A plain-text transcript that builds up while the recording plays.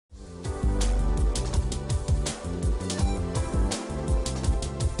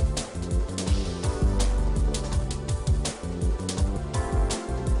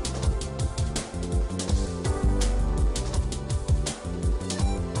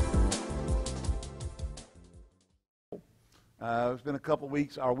It's been a couple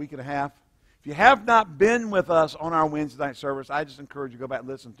weeks, or a week and a half. If you have not been with us on our Wednesday night service, I just encourage you to go back and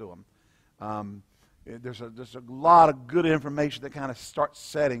listen to them. There's a lot of good information that kind of starts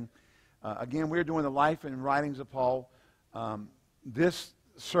setting. Again, we're doing the life and writings of Paul. This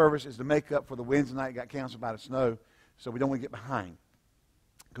service is to make up for the Wednesday night got canceled by the snow, so we don't want to get behind.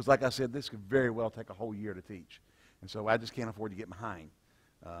 Because like I said, this could very well take a whole year to teach. And so I just can't afford to get behind.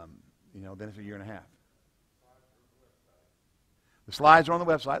 Then it's a year and a half. The slides are on the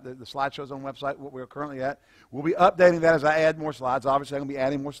website. The slideshow's on the website, what we're currently at. We'll be updating that as I add more slides. Obviously, I'm going to be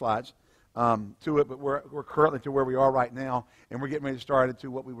adding more slides to it, but we're currently to where we are right now, and we're getting ready to start into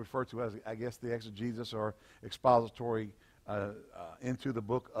what we refer to as, I guess, the exegesis or expository into the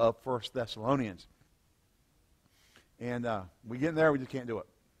book of 1 Thessalonians. And we get in there, we just can't do it.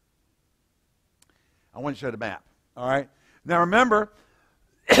 I want to show the map. All right? Now, remember,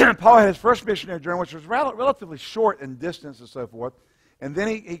 Paul had his first missionary journey, which was relatively short in distance and so forth. And then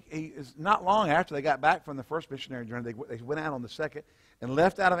he is not long after they got back from the first missionary journey, they went out on the second and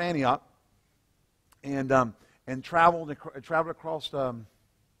left out of Antioch and traveled across the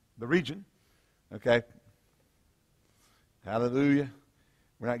region. Okay? Hallelujah.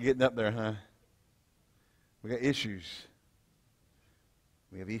 We're not getting up there, huh? We got issues.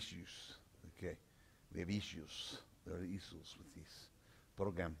 We have issues. Okay. We have issues. There are issues with this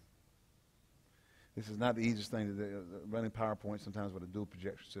program. This is not the easiest thing to do. Running PowerPoint sometimes with a dual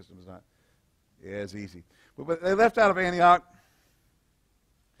projection system is not as easy. But they left out of Antioch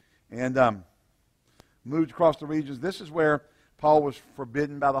and moved across the regions. This is where Paul was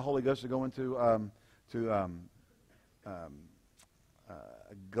forbidden by the Holy Ghost to go into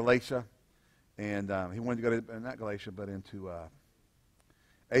Galatia. And he wanted to go to, not Galatia, but into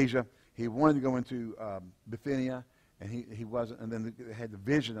Asia. He wanted to go into Bithynia, and he wasn't. And then they had the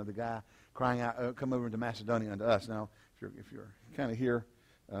vision of the guy crying out, come over into Macedonia unto us. Now, if you're kind of here,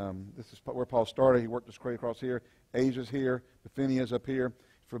 this is where Paul started. He worked his way across here. Asia's here. Bithynia's up here.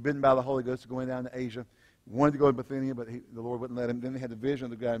 Forbidden by the Holy Ghost to going down to Asia. Wanted to go to Bithynia, but the Lord wouldn't let him. Then they had the vision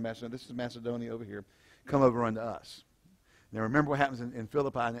of the guy in Macedonia. This is Macedonia over here. Come over unto us. Now, remember what happens in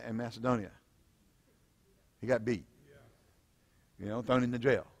Philippi and Macedonia. He got beat. Thrown into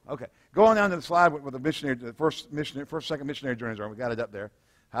jail. Okay. Go on down to the slide with the missionary, second missionary journeys are. We got it up there.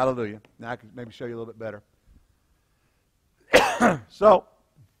 Hallelujah. Now I can maybe show you a little bit better. So,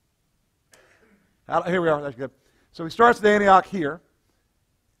 here we are. That's good. So he starts at Antioch here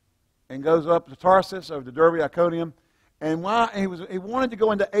and goes up to Tarsus, over to Derbe, Iconium. And he wanted to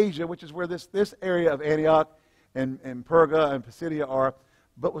go into Asia, which is where this area of Antioch and Perga and Pisidia are,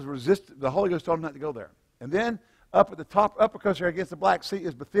 but was resisted. The Holy Ghost told him not to go there. And then up at the top, upper coast here against the Black Sea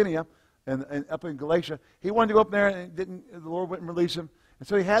is Bithynia, and up in Galatia. He wanted to go up there, and the Lord wouldn't release him. And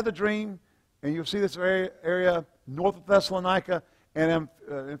so he had the dream, and you'll see this area north of Thessalonica and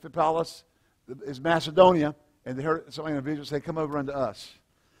Amphipolis is Macedonia. And they heard somebody in a vision say, come over unto us.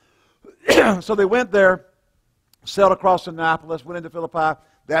 So they went there, sailed across to Neapolis, went into Philippi.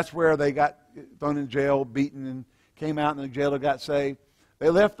 That's where they got thrown in jail, beaten, and came out, and the jailer got saved. They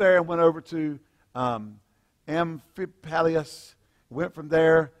left there and went over to Amphipolis, went from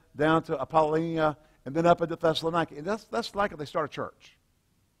there down to Apollonia, and then up into Thessalonica. And that's like they start a church.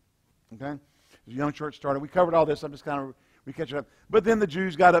 Okay? The young church started. We covered all this. I'm just kind of catching up. But then the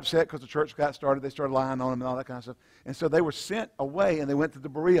Jews got upset because the church got started. They started lying on them and all that kind of stuff. And so they were sent away, and they went to the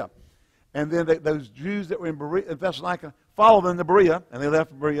Berea. And then those Jews that were in Thessalonica followed them to Berea, and they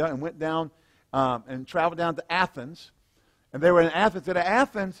left Berea and went down and traveled down to Athens. And they were in Athens. And at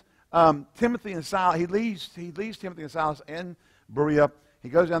Athens, Timothy and Silas, he leaves Timothy and Silas in Berea. He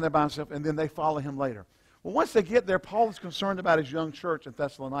goes down there by himself, and then they follow him later. Well, once they get there, Paul is concerned about his young church in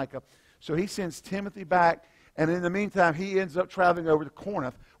Thessalonica, so he sends Timothy back, and in the meantime, he ends up traveling over to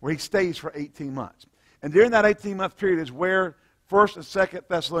Corinth, where he stays for 18 months. And during that 18-month period is where 1st and 2nd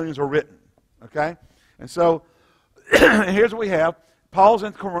Thessalonians are written, okay? And so here's what we have. Paul's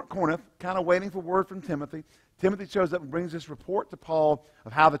in Corinth, kind of waiting for word from Timothy. Timothy shows up and brings this report to Paul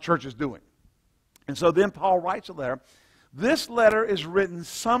of how the church is doing. And so then Paul writes a letter. This letter is written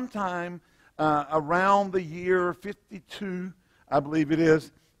sometime around the year 52, I believe it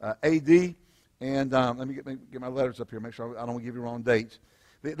is, A.D. And let me get my letters up here, make sure I don't give you wrong dates.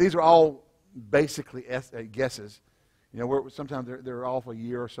 These are all basically guesses. Sometimes they're off a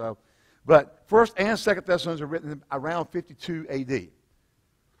year or so. But 1st and 2nd Thessalonians are written around 52 A.D.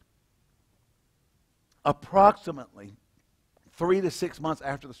 Approximately 3 to 6 months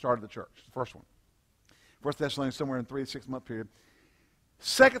after the start of the church, the first one. 1 Thessalonians somewhere in 3 to 6 month period.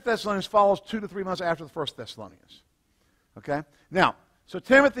 2 Thessalonians follows 2 to 3 months after the 1 Thessalonians. Okay? Now, so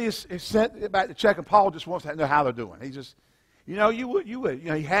Timothy is sent back to check, and Paul just wants to know how they're doing. you would.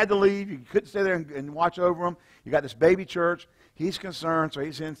 He had to leave. You couldn't stay there and watch over them. You got this baby church. He's concerned, so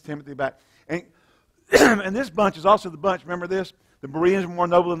he sends Timothy back. And, and this bunch is also the bunch, remember this? The Bereans were more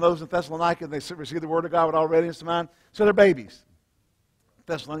noble than those in Thessalonica. They received the word of God with all readiness to mind. So they're babies.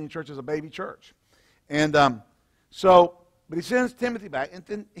 Thessalonian church is a baby church. And but he sends Timothy back. And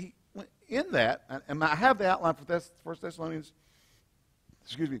then in that, and I have the outline for 1 Thessalonians,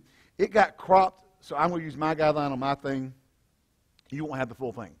 it got cropped. So I'm going to use my guideline on my thing. You won't have the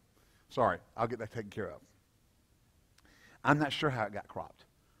full thing. Sorry, I'll get that taken care of. I'm not sure how it got cropped.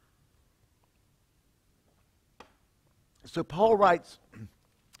 So Paul writes,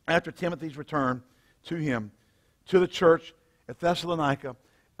 after Timothy's return to him, to the church at Thessalonica,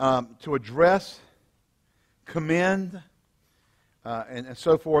 to address, commend, and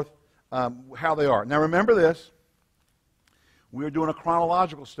so forth, how they are. Now remember this, we are doing a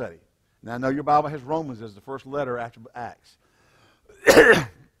chronological study. Now I know your Bible has Romans as the first letter after Acts.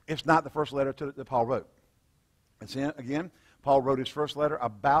 It's not the first letter that Paul wrote. Again, Paul wrote his first letter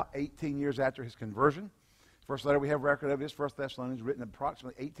about 18 years after his conversion. First letter we have record of is 1 Thessalonians, written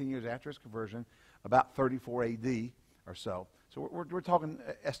approximately 18 years after his conversion, about 34 A.D. or so. So we're talking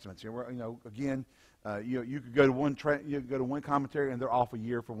estimates here. Again, you could go to one commentary and they're off a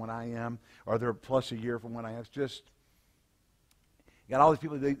year from when I am, or they're plus a year from when I am. It's just you got all these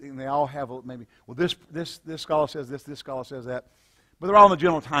people, and they all have maybe. Well, this scholar says this scholar says that, but they're all in the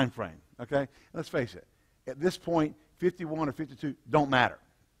general time frame. Okay, let's face it. At this point, 51 or 52 don't matter.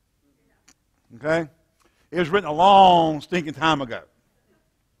 Okay. It was written a long, stinking time ago.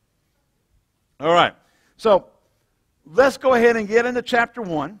 All right. So, let's go ahead and get into chapter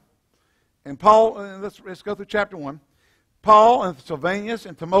 1. And Paul, let's go through chapter 1. Paul and Silvanus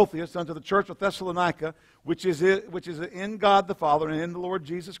and Timotheus unto the church of Thessalonica, which is in God the Father and in the Lord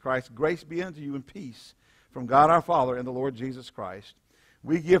Jesus Christ, grace be unto you and peace from God our Father and the Lord Jesus Christ.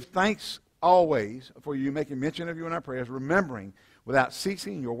 We give thanks always for you, making mention of you in our prayers, remembering without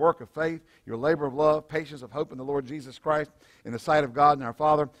ceasing your work of faith, your labor of love, patience of hope in the Lord Jesus Christ, in the sight of God and our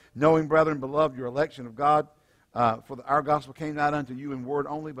Father, knowing, brethren, beloved, your election of God, our gospel came not unto you in word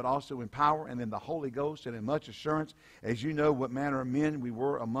only, but also in power and in the Holy Ghost and in much assurance, as you know what manner of men we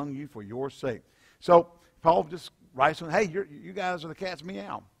were among you for your sake. So Paul just writes, hey, you guys are the cat's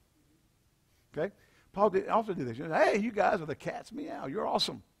meow. Okay? Paul also did this. He said, hey, you guys are the cat's meow. You're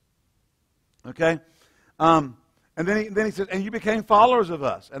awesome. Okay? And then he says, and you became followers of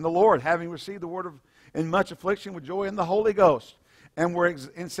us and the Lord, having received the word in much affliction with joy in the Holy Ghost, and were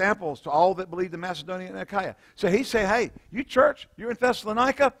in samples to all that believed in Macedonia and Achaia. So he said, hey, you church, you're in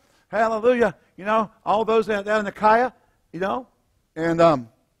Thessalonica, hallelujah, all those down in Achaia, and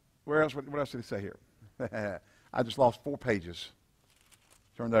where else? What else did he say here? I just lost 4 pages.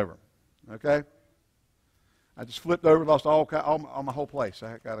 Turned over. Okay? I just flipped over, lost all my whole place.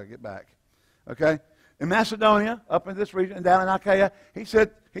 I got to get back. Okay? In Macedonia, up in this region, and down in Achaia, he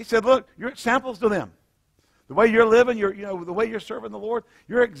said, look, you're examples to them. The way you're living, the way you're serving the Lord,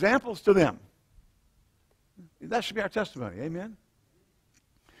 you're examples to them. That should be our testimony. Amen?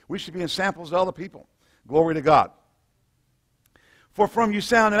 We should be examples to other people. Glory to God. For from you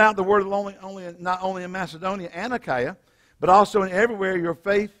sounded out the word not only in Macedonia and Achaia, but also in everywhere your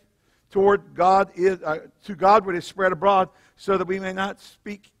faith toward God to Godward is spread abroad, so that we need not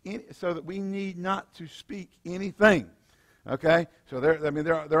to speak anything. Okay, so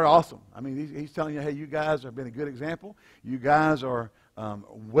they're awesome. I mean, he's telling you, hey, you guys have been a good example. You guys are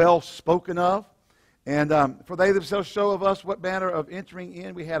well spoken of. And for they themselves show of us what manner of entering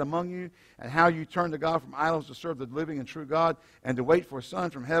in we had among you, and how you turned to God from idols to serve the living and true God, and to wait for a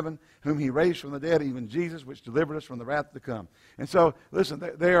Son from heaven, whom He raised from the dead, even Jesus, which delivered us from the wrath to come. And so, listen,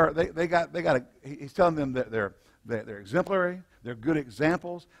 he's telling them that they're exemplary, they're good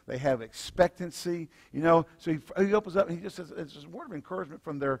examples, they have expectancy, So he opens up and he just says it's just a word of encouragement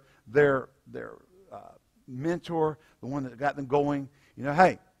from their mentor, the one that got them going.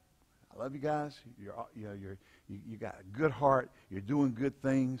 Hey, I love you guys. You got a good heart. You're doing good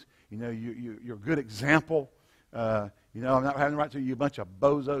things. You're a good example. I'm not having to write to you a bunch of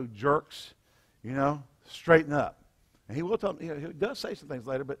bozo jerks. Straighten up. And he will tell them. He does say some things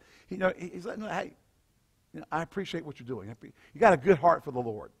later, but he's letting them know, hey, I appreciate what you're doing. You got a good heart for the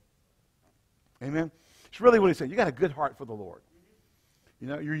Lord. Amen. It's really what he's saying. You got a good heart for the Lord.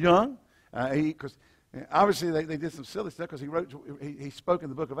 You're young. Because obviously they did some silly stuff, because he spoke in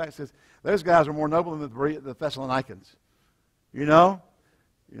the book of Acts, says those guys are more noble than the Thessalonians. I'm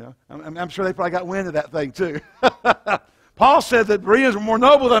sure they probably got wind of that thing too. Paul said that Bereans were more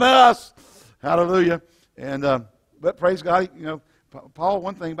noble than us. Hallelujah. And but praise God, Paul.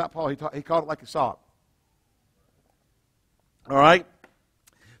 One thing about Paul, he called it like he saw it. All right?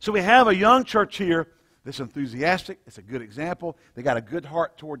 So we have a young church here that's enthusiastic. It's a good example. They got a good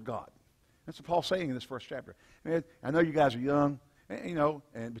heart toward God. That's what Paul's saying in this first chapter. I know you guys are young, but you're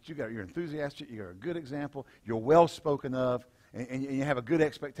enthusiastic. You got a good example. You're well spoken of, and you have a good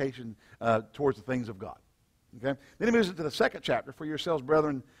expectation towards the things of God. Okay? Then he moves into the second chapter. For yourselves,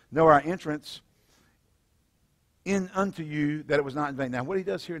 brethren, know our entrance in unto you, that it was not in vain. Now, what he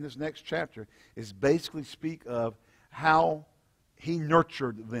does here in this next chapter is basically speak of how he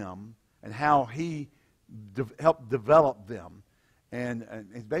nurtured them and how he helped develop them. And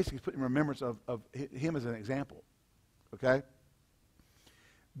he's basically putting in remembrance of him as an example. Okay?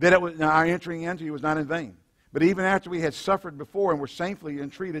 That it was, now our entering into you was not in vain. But even after we had suffered before and were shamefully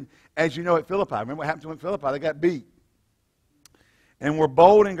entreated, as you know at Philippi. Remember what happened to them at Philippi? They got beat. And we're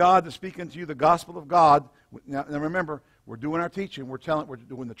bold in God to speak unto you the gospel of God. Now remember, we're doing our teaching. We're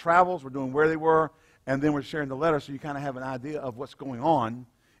doing the travels. We're doing where they were. And then we're sharing the letter so you kind of have an idea of what's going on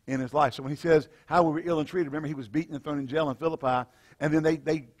in his life. So when he says how we were ill and treated, remember he was beaten and thrown in jail in Philippi. And then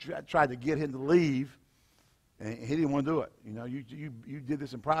they tried to get him to leave. And he didn't want to do it. You know, you did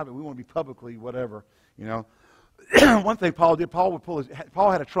this in private. We want to be publicly whatever, you know. One thing Paul did, Paul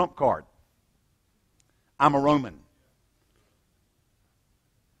had a trump card. I'm a Roman.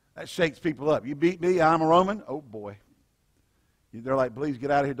 That shakes people up. You beat me, I'm a Roman? Oh, boy. They're like, please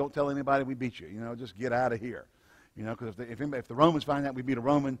get out of here. Don't tell anybody we beat you. You know, just get out of here. You know, because if the Romans find out we beat a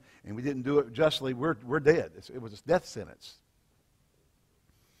Roman and we didn't do it justly, we're dead. It was a death sentence.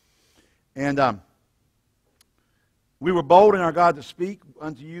 And we were bold in our God to speak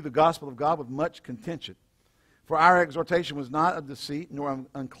unto you the gospel of God with much contention. For our exhortation was not of deceit, nor of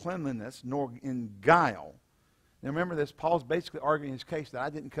uncleanliness, nor in guile. Now remember this, Paul's basically arguing his case that I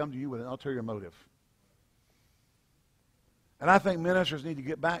didn't come to you with an ulterior motive. And I think ministers need to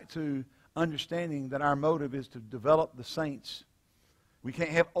get back to understanding that our motive is to develop the saints. We can't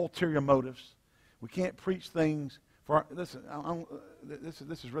have ulterior motives. We can't preach things for... Listen,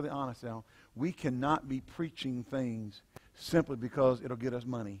 this is really honest now. We cannot be preaching things simply because it'll get us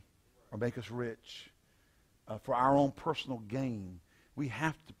money or make us rich for our own personal gain. We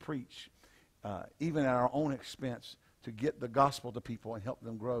have to preach even at our own expense to get the gospel to people and help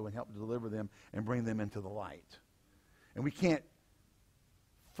them grow and help deliver them and bring them into the light. And we can't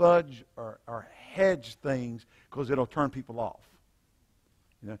fudge or hedge things because it'll turn people off.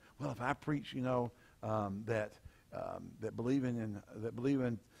 You know, well, if I preach, you know, that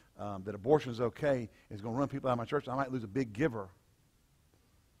abortion is okay, is going to run people out of my church, I might lose a big giver.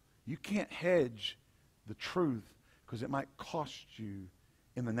 You can't hedge the truth because it might cost you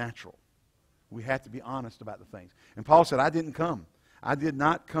in the natural. We have to be honest about the things. And Paul said, I didn't come. I did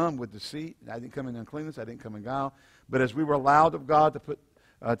not come with deceit. I didn't come in uncleanness. I didn't come in guile. But as we were allowed of God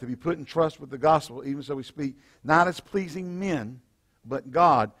to be put in trust with the gospel, even so we speak, not as pleasing men, but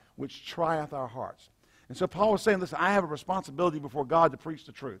God, which trieth our hearts. And so Paul was saying, listen, I have a responsibility before God to preach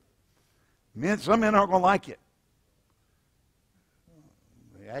the truth. Some men aren't going to like it.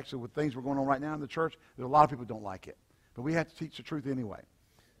 Actually, with things we're going on right now in the church, there's a lot of people who don't like it. But we have to teach the truth anyway.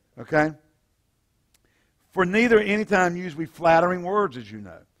 Okay? For neither any time use we flattering words, as you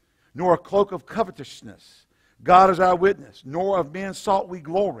know, nor a cloak of covetousness. God is our witness. Nor of men sought we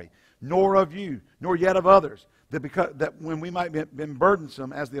glory, nor of you, nor yet of others, that when we might have been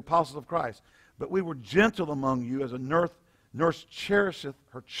burdensome as the apostles of Christ. But we were gentle among you as a nurse cherisheth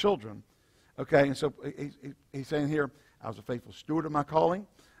her children. Okay, and so he's saying here, I was a faithful steward of my calling.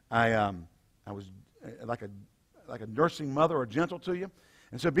 I was like a nursing mother or gentle to you.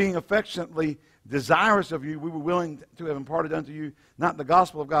 And so being affectionately desirous of you, we were willing to have imparted unto you not the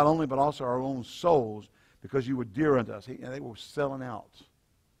gospel of God only, but also our own souls, because you were dear unto us. They were selling out.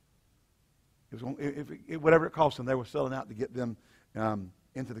 Whatever it cost them, they were selling out to get them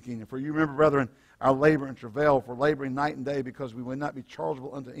into the kingdom. For you remember, brethren, our labor and travail, for laboring night and day, because we would not be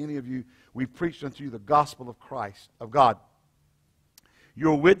chargeable unto any of you. We preached unto you the gospel of Christ, of God.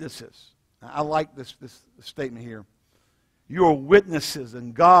 Your witnesses. Now, I like this statement here. Your witnesses,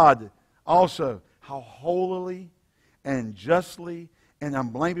 and God also, how holily and justly and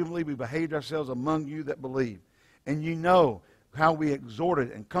unblameably we behaved ourselves among you that believe. And you know how we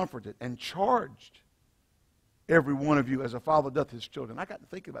exhorted and comforted and charged every one of you as a father doth his children. I got to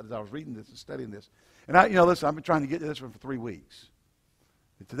thinking about this. I was reading this and studying this. And listen, I've been trying to get to this one for 3 weeks.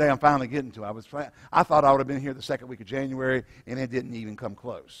 And today I'm finally getting to it. I thought I would have been here the second week of January, and it didn't even come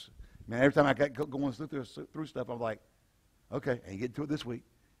close. Man, every time I got going through stuff, I'm like, okay, I ain't getting to it this week.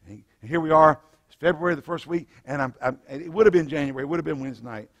 And here we are. It's February, the first week, and it would have been January. It would have been Wednesday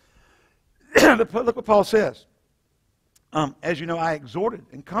night. Look what Paul says. As you know, I exhorted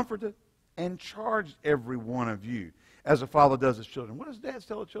and comforted and charged every one of you as a father does his children. What does dads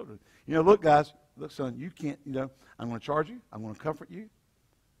tell the children? Look, guys, look, son, you can't, I'm going to charge you. I'm going to comfort you.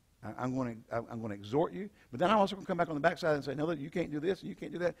 I'm going to exhort you. But then I'm also going to come back on the backside and say, no, look, you can't do this and you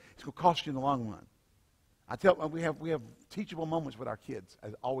can't do that. It's going to cost you in the long run. I tell we have teachable moments with our kids,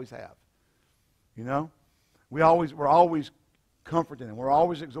 as always have. We're always comforting them. We're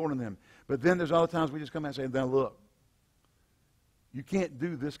always exhorting them. But then there's other times we just come out and say, now look, you can't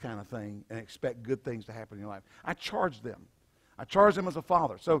do this kind of thing and expect good things to happen in your life. I charge them. I charge them as a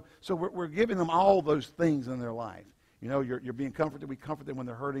father. So we're giving them all those things in their life. You're being comforted. We comfort them when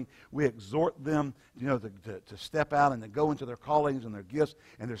they're hurting. We exhort them, to step out and to go into their callings and their gifts.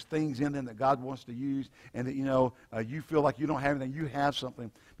 And there's things in them that God wants to use. And that, you feel like you don't have anything. You have something.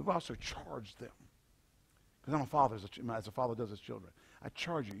 But we also charge them. Because I'm a father, as a father does his children. I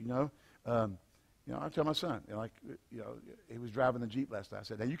charge you, I tell my son, he was driving the Jeep last night. I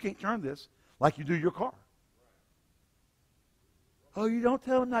said, now you can't turn this like you do your car. Oh, you don't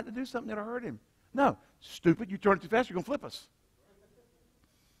tell him not to do something that'll hurt him. No, stupid, you turn it too fast, you're going to flip us.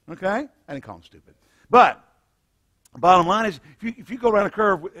 Okay? I didn't call him stupid. But bottom line is, if you go around a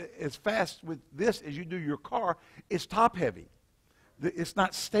curve as fast with this as you do your car, it's top heavy. It's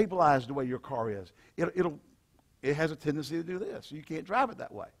not stabilized the way your car is. It has a tendency to do this. So you can't drive it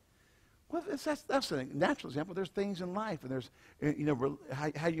that way. Well, that's a natural example. There's things in life, and there's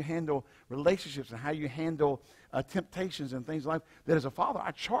how you handle relationships and how you handle temptations and things like that. That as a father,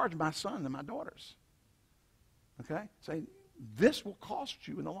 I charge my son and my daughters. Okay, saying this will cost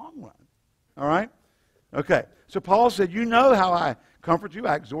you in the long run. All right. Okay. So Paul said, "You know how I comfort you,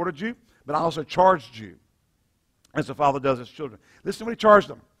 I exhorted you, but I also charged you, as the father does his children." Listen to what he charged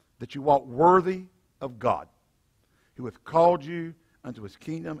them: that you walk worthy of God, who hath called you unto his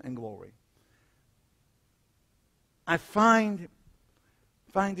kingdom and glory. I find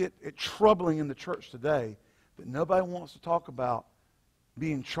it troubling in the church today that nobody wants to talk about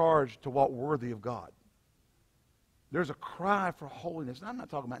being charged to walk worthy of God. There's a cry for holiness. And I'm not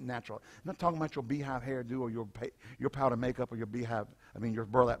talking about natural. I'm not talking about your beehive hairdo or your powder makeup or your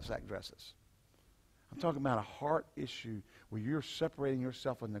burlap sack dresses. I'm talking about a heart issue where you're separating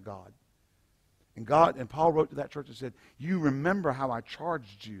yourself from God. And Paul wrote to that church and said, you remember how I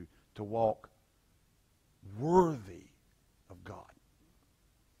charged you to walk worthy of God.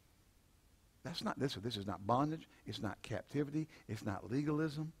 This is not bondage. It's not captivity. It's not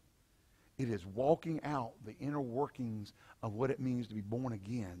legalism. It is walking out the inner workings of what it means to be born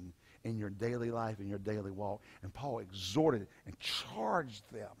again in your daily life, in your daily walk. And Paul exhorted and charged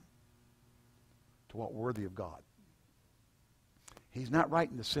them to walk worthy of God. He's not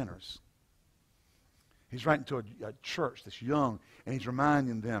writing to sinners. He's writing to a church that's young, and he's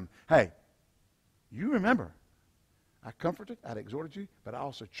reminding them, hey, you remember, I comforted, I exhorted you, but I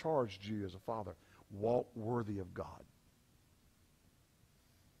also charged you as a father, walk worthy of God.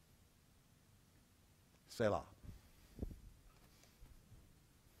 Selah.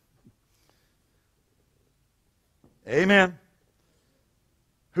 Amen.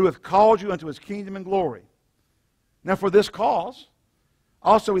 Who hath called you unto his kingdom and glory. Now for this cause,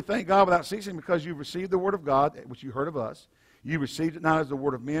 also we thank God without ceasing, because you received the word of God, which you heard of us. You received it not as the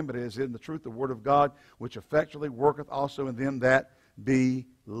word of men, but as in the truth the word of God, which effectually worketh also in them that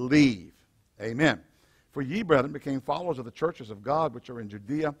believe. Amen. For ye, brethren, became followers of the churches of God, which are in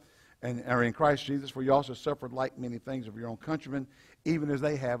Judea, and are in Christ Jesus, for you also suffered like many things of your own countrymen, even as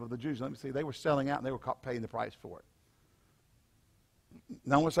they have of the Jews. Let me see, they were selling out, and they were paying the price for it.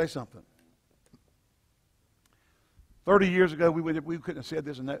 Now I want to say something. 30 years ago, we couldn't have said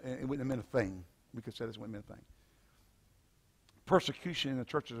this, and it wouldn't have been a thing. We could say this, wouldn't have been a thing. Persecution in the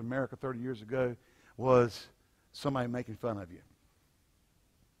churches of America 30 years ago was somebody making fun of you.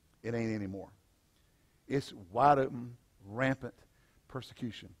 It ain't anymore. It's wide open, rampant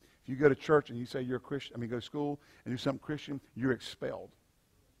persecution. If you go to church and you say you're a Christian, go to school and do something Christian, you're expelled.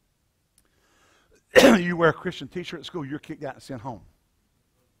 You wear a Christian t-shirt at school, you're kicked out and sent home.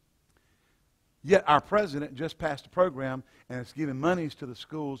 Yet our president just passed a program, and it's giving monies to the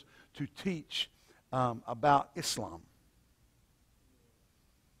schools to teach about Islam.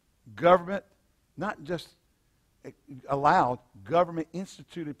 Government, not just allowed, government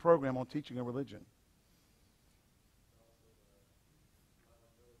instituted program on teaching a religion.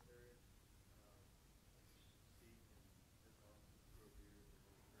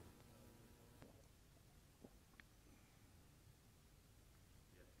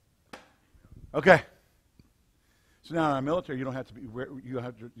 Okay. So now in our military, you don't have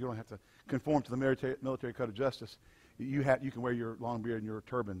to conform to the military code of justice. You can wear your long beard and your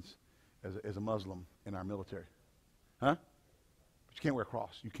turbans as a Muslim in our military, huh? But you can't wear a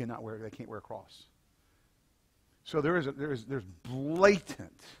cross. They can't wear a cross. So there's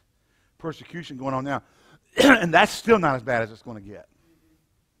blatant persecution going on now. And that's still not as bad as it's going to get.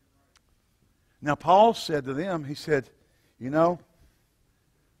 Now, Paul said to them, he said, you've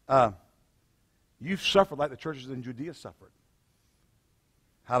suffered like the churches in Judea suffered.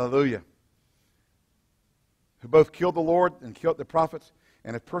 Hallelujah. Who both killed the Lord and killed the prophets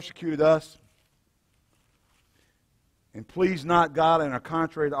and have persecuted us and please not God and are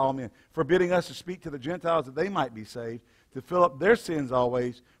contrary to all men, forbidding us to speak to the Gentiles that they might be saved, to fill up their sins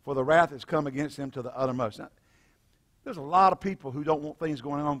always, for the wrath has come against them to the uttermost. Now, there's a lot of people who don't want things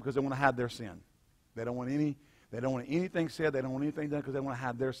going on because they want to hide their sin. They don't want anything said. They don't want anything done because they want to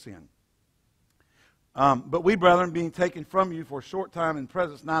hide their sin. But we, brethren, being taken from you for a short time in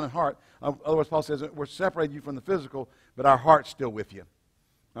presence, not in heart. Otherwise, Paul says, we're separated you from the physical, but our heart's still with you.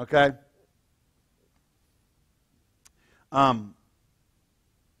 Okay?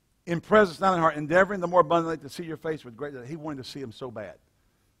 In presence, not in heart, endeavoring the more abundantly to see your face with great. He wanted to see him so bad.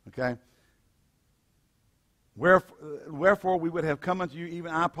 Okay? Wherefore we would have come unto you,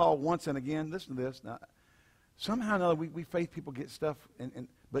 even I, Paul, once and again. Listen to this. Now, somehow or another, we faith people get stuff,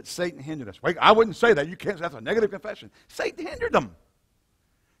 but Satan hindered us. Wait, I wouldn't say that. You can't. That's a negative confession. Satan hindered them.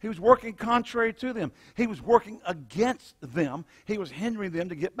 He was working contrary to them. He was working against them. He was hindering them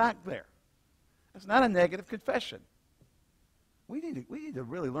to get back there. That's not a negative confession. We need to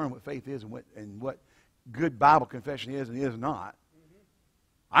really learn what faith is and what good Bible confession is and is not.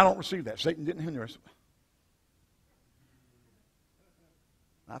 I don't receive that. Satan didn't hinder us.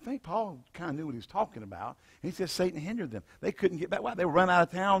 I think Paul kind of knew what he was talking about. He says Satan hindered them. They couldn't get back. Why? They were run out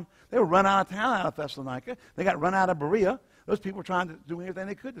of town. They were run out of town out of Thessalonica. They got run out of Berea. Those people were trying to do everything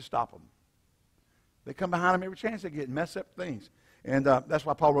they could to stop them. They come behind them every chance they get and mess up things. And that's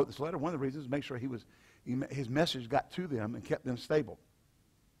why Paul wrote this letter. One of the reasons is to make sure his message got to them and kept them stable.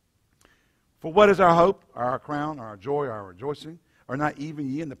 For what is our hope, our crown, our joy, our rejoicing? Are not even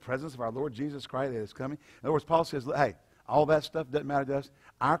ye in the presence of our Lord Jesus Christ that is coming? In other words, Paul says, hey, all that stuff doesn't matter to us.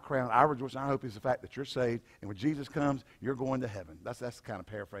 Our crown, our rejoicing, our hope is the fact that you're saved, and when Jesus comes, you're going to heaven. That's the kind of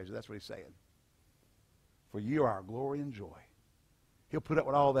paraphrase. That's what he's saying. For you are our glory and joy. He'll put up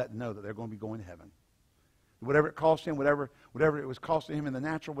with all that and know that they're going to be going to heaven. Whatever it cost him, whatever it was costing him in the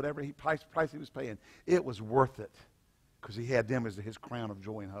natural, whatever price he was paying, it was worth it because he had them as his crown of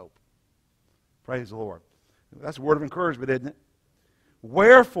joy and hope. Praise the Lord. That's a word of encouragement, isn't it?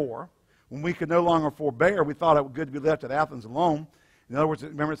 Wherefore, when we could no longer forbear, we thought it was good to be left at Athens alone. In other words,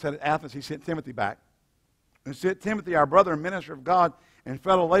 remember it said at Athens, he sent Timothy back. And sent Timothy, our brother and minister of God, and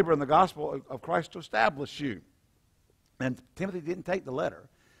fellow laborer in the gospel of Christ to establish you. And Timothy didn't take the letter.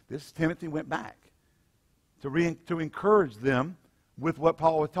 This Timothy went back to encourage them with what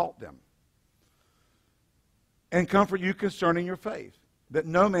Paul had taught them. And comfort you concerning your faith, that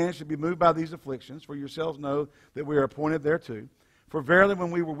no man should be moved by these afflictions, for yourselves know that we are appointed thereto. For verily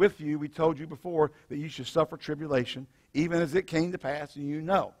when we were with you, we told you before that you should suffer tribulation, even as it came to pass, and you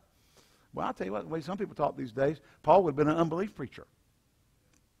know. Well, I'll tell you what, the way some people talk these days, Paul would have been an unbelief preacher.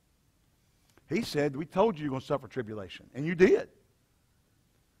 He said, we told you you're going to suffer tribulation, and you did.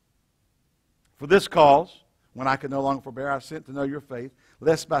 For this cause, when I could no longer forbear, I sent to know your faith,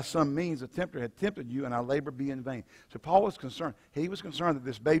 lest by some means a tempter had tempted you, and our labor be in vain. So Paul was concerned. He was concerned that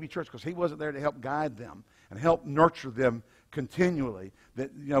this baby church, because he wasn't there to help guide them and help nurture them continually,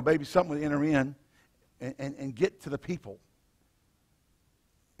 that, maybe something would enter in and get to the people,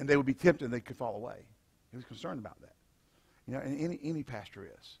 and they would be tempted and they could fall away. He was concerned about that. And any pastor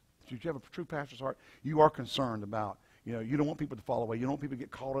is. If you have a true pastor's heart, you are concerned about, you don't want people to fall away. You don't want people to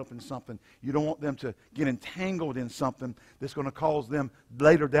get caught up in something. You don't want them to get entangled in something that's going to cause them,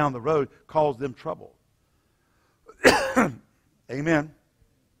 later down the road, cause them trouble. Amen.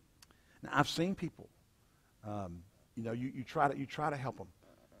 Now, I've seen people, you try to help them,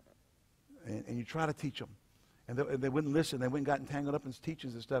 and you try to teach them, and they wouldn't listen. They wouldn't got entangled up in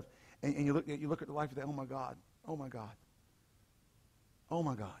teachings and stuff. And you look at the life of that. Oh my God, oh my God, oh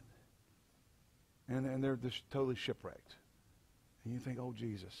my God, and they're just totally shipwrecked. And you think, oh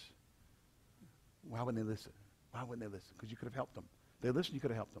Jesus, why wouldn't they listen? Why wouldn't they listen? Because you could have helped them. They listened, you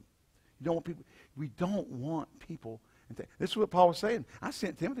could have helped them. You don't want people. We don't want people. This is what Paul was saying. I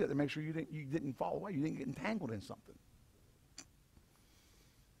sent Timothy to make sure you didn't fall away. You didn't get entangled in something.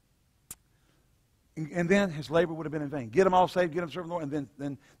 And then his labor would have been in vain. Get them all saved, get them serving the Lord, and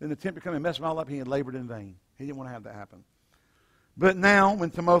then the tempter come and mess them all up. He had labored in vain. He didn't want to have that happen. But now, when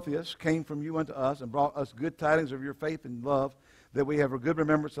Timotheus came from you unto us and brought us good tidings of your faith and love, that we have a good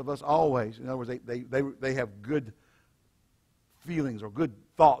remembrance of us always. In other words, they have good feelings or good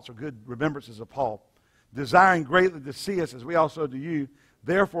thoughts or good remembrances of Paul, desiring greatly to see us as we also do you.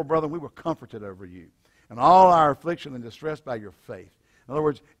 Therefore, brethren, we were comforted over you. and all our affliction and distress by your faith. In other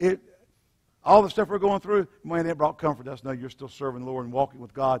words, all the stuff we're going through, man, it brought comfort to us. No, you're still serving the Lord and walking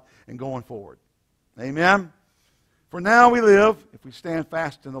with God and going forward. Amen? For now we live, if we stand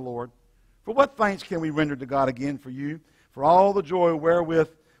fast in the Lord. For what thanks can we render to God again for you? For all the joy wherewith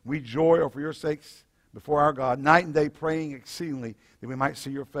we joy, or for your sakes before our God, night and day praying exceedingly that we might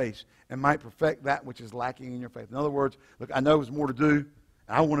see your face and might perfect that which is lacking in your faith. In other words, look, I know there's more to do.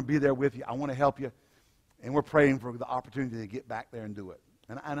 And I want to be there with you. I want to help you. And we're praying for the opportunity to get back there and do it.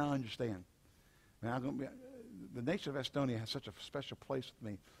 And I understand. Man, the nation of Estonia has such a special place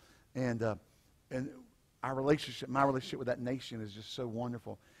with me. And our relationship, my relationship with that nation is just so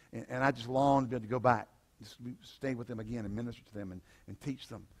wonderful. And I just long to be able to go back, just stay with them again and minister to them and teach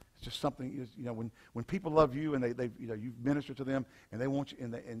them. It's just something, when people love you and you minister to them and they want you,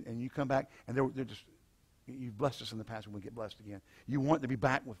 and you come back and they're just, you've blessed us in the past and we get blessed again. You want to be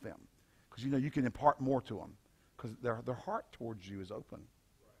back with them because you can impart more to them because their heart towards you is open.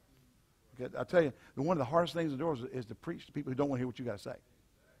 Okay, I'll tell you, one of the hardest things in the world is to preach to people who don't want to hear what you got to say.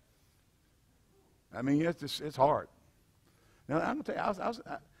 I mean, it's hard. Now, I'm going to tell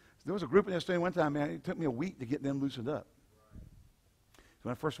you, there was a group in Estonia one time, man, it took me a week to get them loosened up. So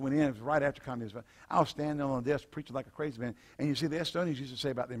when I first went in, it was right after communism. I was standing on the desk preaching like a crazy man. And you see, the Estonians used to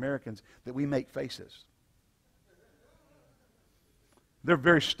say about the Americans that we make faces. They're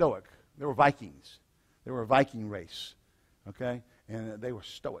very stoic. They were Vikings. They were a Viking race, okay? And they were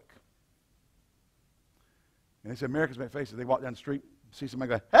stoic. And they said Americans make faces. They walk down the street, see somebody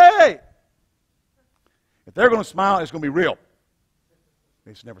go, hey! If they're going to smile, it's going to be real.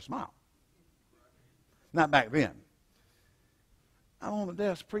 They just never smile. Not back then. I'm on the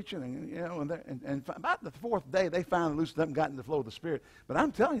desk preaching, and about the fourth day, they finally loosened up and got into the flow of the Spirit. But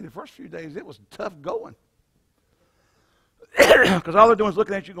I'm telling you, the first few days, it was tough going. Because all they're doing is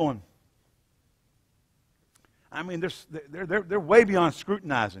looking at you going, I mean, they're way beyond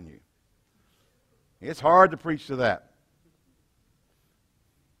scrutinizing you. It's hard to preach to that.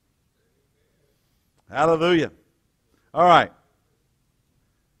 Hallelujah. All right.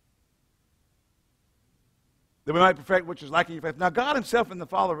 That we might perfect which is lacking in your faith. Now God himself and the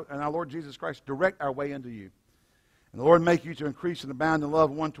Father and our Lord Jesus Christ direct our way unto you. And the Lord make you to increase and abound in love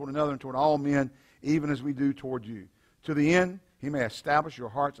one toward another and toward all men, even as we do toward you. To the end, he may establish your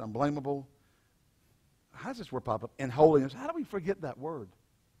hearts unblameable. How does this word pop up? In holiness. How do we forget that word?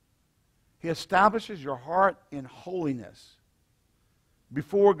 He establishes your heart in holiness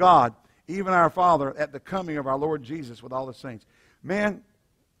before God, even our Father, at the coming of our Lord Jesus with all the saints. Man,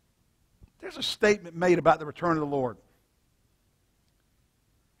 there's a statement made about the return of the Lord.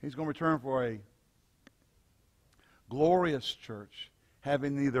 He's going to return for a glorious church,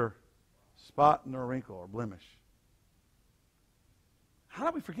 having neither spot nor wrinkle or blemish. How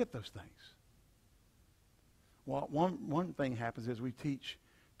do we forget those things? Well, one thing happens is we teach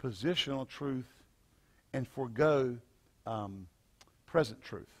positional truth and forego present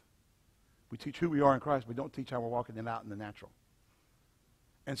truth. We teach who we are in Christ, but we don't teach how we're walking it out in the natural.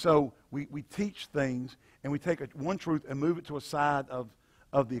 And so we teach things, and we take one truth and move it to a side of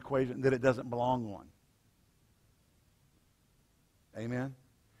the equation that it doesn't belong on. Amen?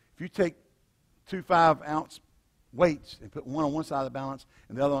 If you take 2 5-ounce weights and put one on one side of the balance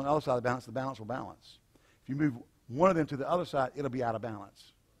and the other on the other side of the balance will balance. If you move one of them to the other side, it'll be out of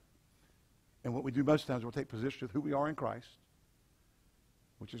balance. And what we do most times, we'll take position with who we are in Christ,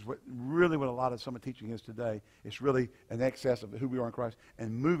 which is what a lot of some of teaching is today. It's really an excess of who we are in Christ,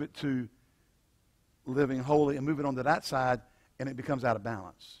 and move it to living holy and move it onto that side, and it becomes out of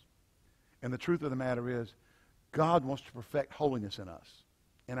balance. And the truth of the matter is, God wants to perfect holiness in us,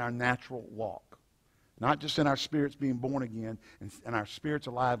 in our natural walk. Not just in our spirits being born again and our spirits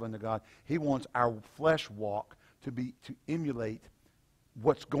alive unto God. He wants our flesh walk to emulate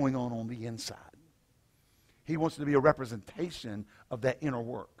what's going on the inside. He wants it to be a representation of that inner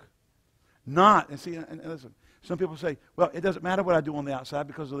work. And listen, some people say, well, it doesn't matter what I do on the outside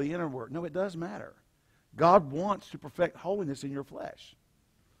because of the inner work. No, it does matter. God wants to perfect holiness in your flesh.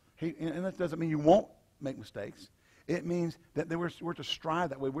 And that doesn't mean you won't make mistakes. It means that we're to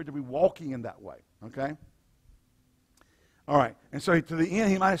strive that way. We're to be walking in that way. Okay? All right. And so to the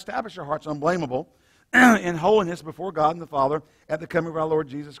end, he might establish your hearts unblameable in holiness before God and the Father at the coming of our Lord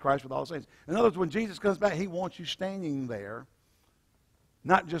Jesus Christ with all the saints. In other words, when Jesus comes back, he wants you standing there,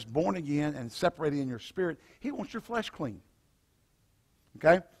 not just born again and separated in your spirit. He wants your flesh clean.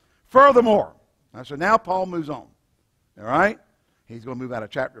 Okay? Furthermore, so now Paul moves on. All right? He's going to move out of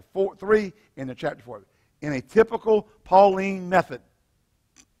chapter 3 into chapter 4. In a typical Pauline method.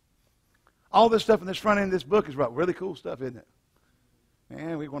 All this stuff in this front end of this book is really cool stuff, isn't it?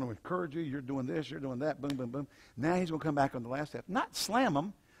 man, we want to encourage you. You're doing this, you're doing that, boom, boom, boom. Now he's going to come back on the last step. Not slam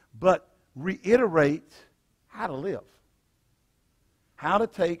them, but reiterate how to live. How to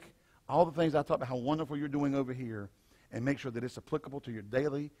take all the things I talked about, how wonderful you're doing over here, and make sure that it's applicable to your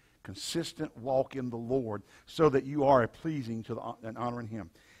daily, consistent walk in the Lord so that you are pleasing to and honoring Him.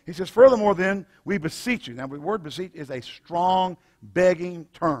 He says, furthermore, then, we beseech you. Now, the word beseech is a strong begging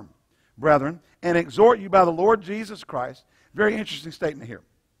term, brethren, and exhort you by the Lord Jesus Christ. Very interesting statement here.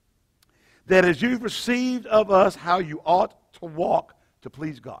 That as you've received of us how you ought to walk to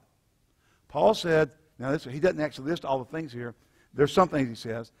please God. Paul said, now he doesn't actually list all the things here. There's some things he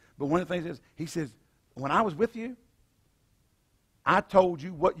says, but one of the things is, he says, when I was with you, I told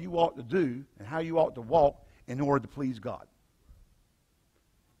you what you ought to do and how you ought to walk in order to please God.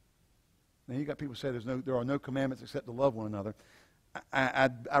 Now, you got people say there are no commandments except to love one another. I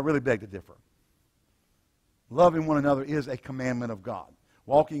really beg to differ. Loving one another is a commandment of God.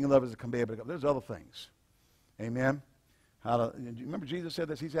 Walking in love is a commandment of God. There's other things. Amen? Do you remember Jesus said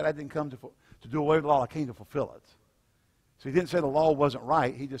this? He said, I didn't come to do away with the law. I came to fulfill it. So he didn't say the law wasn't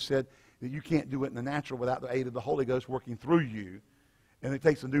right. He just said that you can't do it in the natural without the aid of the Holy Ghost working through you. And it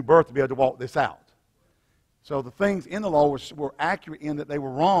takes a new birth to be able to walk this out. So the things in the law were accurate in that they were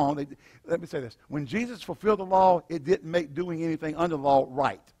wrong. Let me say this. When Jesus fulfilled the law, it didn't make doing anything under the law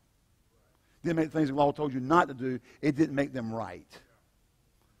right. It didn't make the things the law told you not to do. It didn't make them right.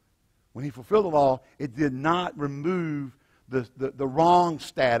 When he fulfilled the law, it did not remove the wrong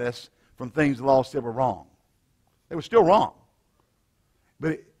status from things the law said were wrong. They were still wrong.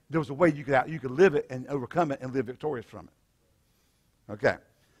 But there was a way you could live it and overcome it and live victorious from it. Okay.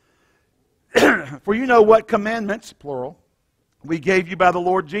 For you know what commandments, plural, we gave you by the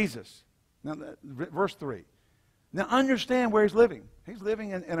Lord Jesus. Now, verse 3. Now, understand where he's living. He's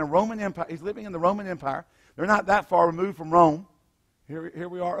living in a Roman Empire. He's living in the Roman Empire. They're not that far removed from Rome. Here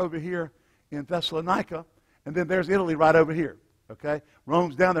we are over here in Thessalonica, and then there's Italy right over here. Okay?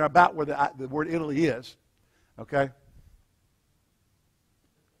 Rome's down there about where the word Italy is. Okay?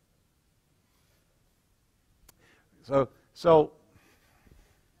 So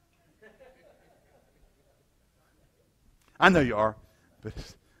I know you are, but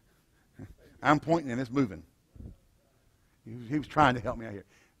I'm pointing and it's moving. He was trying to help me out here.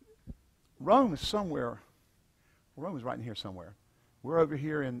 Rome is somewhere. Rome is right in here somewhere. We're over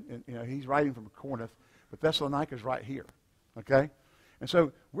here he's writing from Corinth, but Thessalonica is right here. Okay? And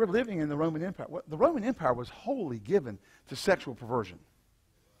so we're living in the Roman Empire. The Roman Empire was wholly given to sexual perversion.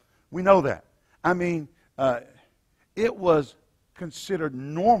 We know that. I mean, it was considered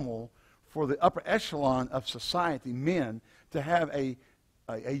normal for the upper echelon of society, men, to have a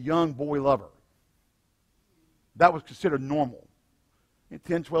young boy lover. That was considered normal. At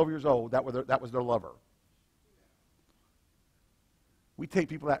 10, 12 years old, that was their lover. We take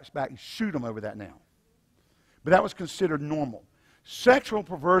people back and shoot them over that now. But that was considered normal. Sexual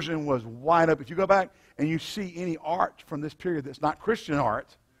perversion was wide open. If you go back and you see any art from this period that's not Christian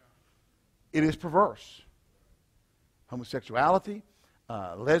art, it is perverse. Homosexuality,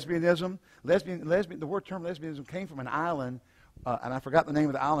 lesbianism. The word term lesbianism came from an island, and I forgot the name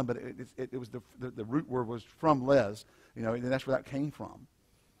of the island, but it was the root word was from les, and that's where that came from.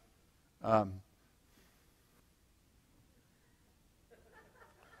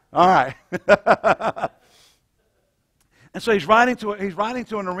 All right. And so he's writing to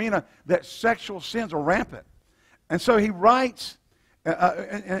an arena that sexual sins are rampant. And so he writes in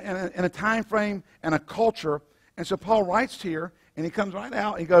a time frame and a culture. And so Paul writes here, and he comes right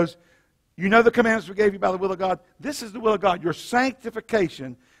out and he goes, you know the commandments we gave you by the will of God. This is the will of God, your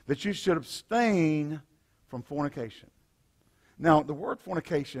sanctification, that you should abstain from fornication. Now, the word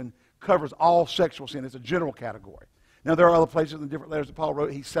fornication covers all sexual sin. It's a general category. Now, there are other places in the different letters that Paul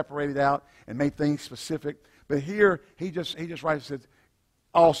wrote, he separated out and made things specific. But here, he just writes, says,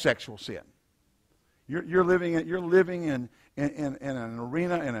 all sexual sin. You're living in an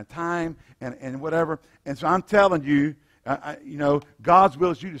arena, in a time, and whatever. And so I'm telling you, God's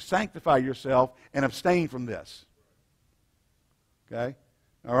will is you to sanctify yourself and abstain from this. Okay?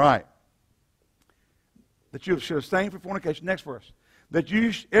 All right. That you should abstain from fornication. Next verse. That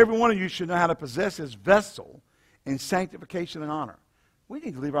every one of you should know how to possess his vessel in sanctification and honor. We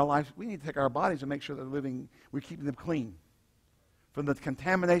need to live our lives. We need to take our bodies and make sure that we're keeping them clean from the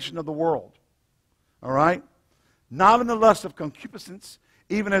contamination of the world. All right? Not in the lust of concupiscence,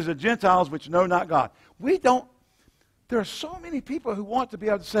 even as the Gentiles which know not God. There are so many people who want to be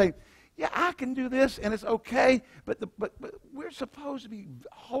able to say, yeah, I can do this and it's okay, but we're supposed to be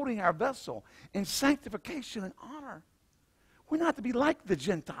holding our vessel in sanctification and honor. We're not to be like the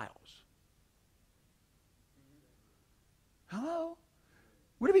Gentiles. Hello?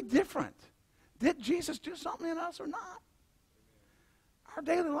 Would it be different? Did Jesus do something in us or not? Our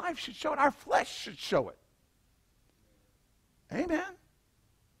daily life should show it. Our flesh should show it. Amen.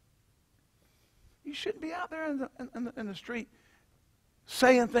 You shouldn't be out there in the street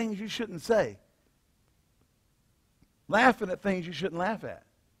saying things you shouldn't say. Laughing at things you shouldn't laugh at.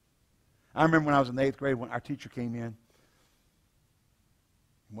 I remember when I was in the 8th grade when our teacher came in.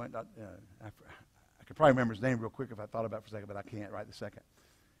 I could probably remember his name real quick if I thought about it for a second, but I can't right this second.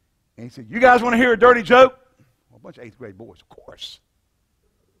 And he said, "You guys want to hear a dirty joke?" Well, a bunch of 8th grade boys, of course.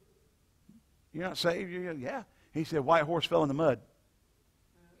 You're not saved? Yeah. He said, "White horse fell in the mud."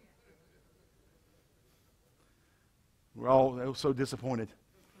 We're all so disappointed.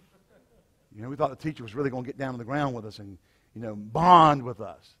 We thought the teacher was really going to get down on the ground with us and, bond with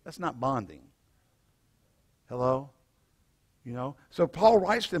us. That's not bonding. Hello? So Paul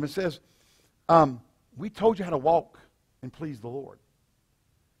writes to them and says, we told you how to walk and please the Lord.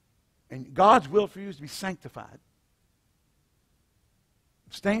 And God's will for you is to be sanctified.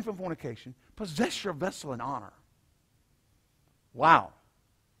 Abstain from fornication. Possess your vessel in honor. Wow.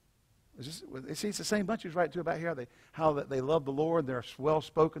 See, it's the same bunch who's right too about here. How they love the Lord, they're well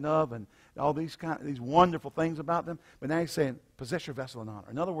spoken of, and all these wonderful things about them. But now he's saying, possess your vessel in honor.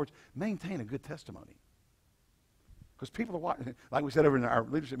 In other words, maintain a good testimony. Because people are watching, like we said over in our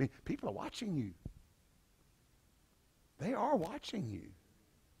leadership meeting, people are watching you. They are watching you.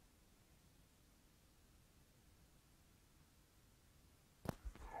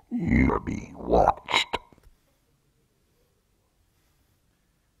 You are being watched.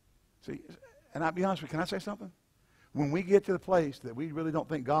 See, and I'll be honest with you, can I say something? When we get to the place that we really don't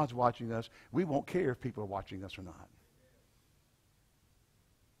think God's watching us, we won't care if people are watching us or not.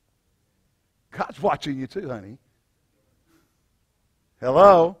 God's watching you too, honey.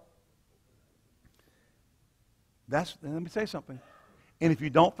 Hello? Let me say something. And if you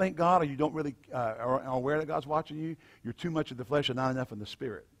don't think God, or you don't really are aware that God's watching you, you're too much of the flesh and not enough in the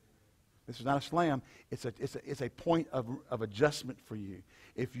spirit. This is not a slam. It's a point of adjustment for you.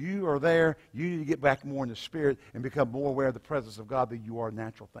 If you are there, you need to get back more in the spirit and become more aware of the presence of God than you are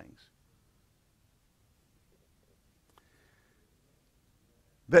natural things.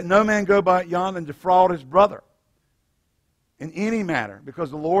 That no man go by yon and defraud his brother in any matter,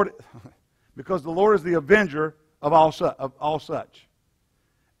 because the Lord is the avenger of all such,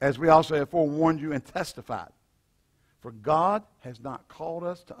 as we also have forewarned you and testified. For God has not called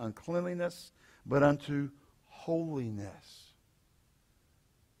us to uncleanliness, but unto holiness.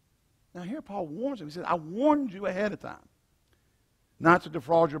 Now here Paul warns him. He says, I warned you ahead of time not to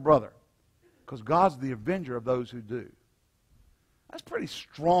defraud your brother, because God's the avenger of those who do. That's pretty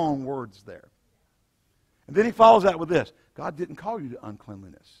strong words there. And then he follows that with this. God didn't call you to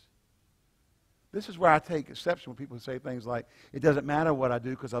uncleanliness. This is where I take exception when people say things like, it doesn't matter what I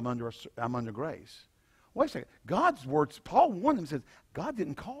do because I'm under grace. Wait a second. God's words, Paul warned him, says, God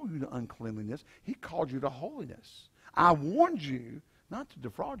didn't call you to uncleanliness. He called you to holiness. I warned you not to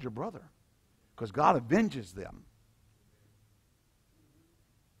defraud your brother, because God avenges them.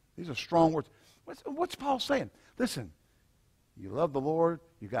 These are strong words. What's Paul saying? Listen, you love the Lord,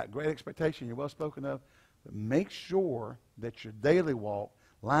 you got great expectation, you're well spoken of, but make sure that your daily walk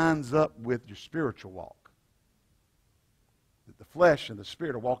lines up with your spiritual walk. That the flesh and the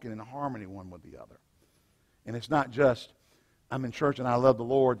spirit are walking in harmony one with the other. And it's not just, I'm in church and I love the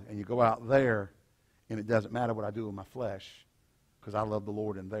Lord, and you go out there and it doesn't matter what I do with my flesh because I love the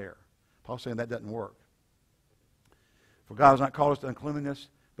Lord in there. Paul's saying that doesn't work. For God has not called us to uncleanliness,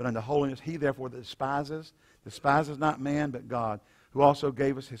 but unto holiness. He therefore that despises not man, but God, who also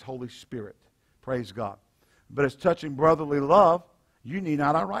gave us his Holy Spirit. Praise God. But as touching brotherly love, you need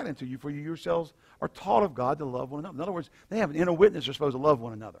not I write unto you, for you yourselves are taught of God to love one another. In other words, they have an inner witness they're supposed to love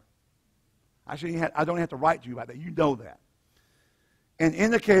one another. I don't have to write to you about that. You know that. And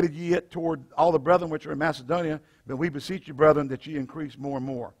indicated ye it toward all the brethren which are in Macedonia, but we beseech you, brethren, that ye increase more and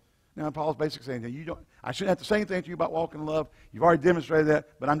more. Now, Paul's basically saying that I shouldn't have to say anything to you about walking in love. You've already demonstrated that,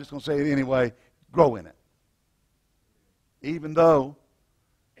 but I'm just going to say it anyway. Grow in it. Even though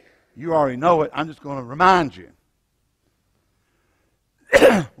you already know it, I'm just going to remind you.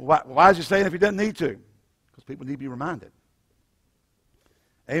 Why is he saying if he doesn't need to? Because people need to be reminded.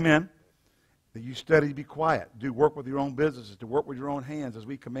 Amen. That you study to be quiet. Do work with your own businesses. To work with your own hands as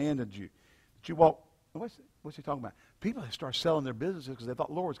we commanded you. That you walk. What's he talking about? People have started selling their businesses because they thought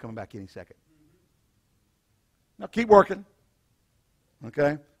the Lord was coming back any second. Now keep working.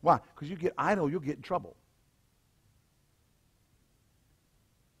 Okay? Why? Because you get idle, you'll get in trouble.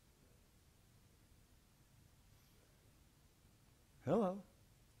 Hello.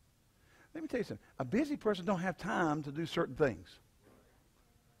 Let me tell you something. A busy person don't have time to do certain things.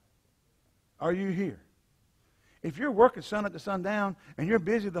 Are you here? If you're working sun up to sundown and you're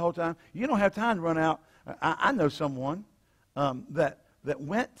busy the whole time, you don't have time to run out. I know someone that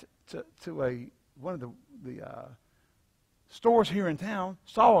went to one of the stores here in town,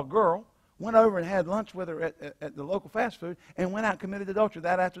 saw a girl, went over and had lunch with her at the local fast food, and went out and committed adultery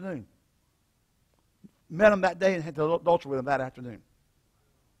that afternoon. Met him that day and had adultery with him that afternoon.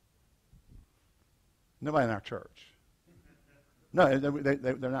 Nobody in our church. No,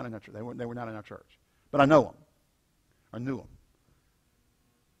 they're not in our church. They were not in our church. But I know them. I knew them.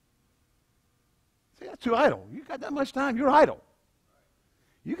 See, that's too idle. You got that much time, you're idle.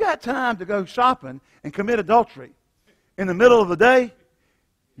 You got time to go shopping and commit adultery in the middle of the day,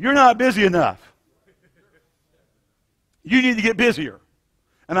 you're not busy enough. You need to get busier.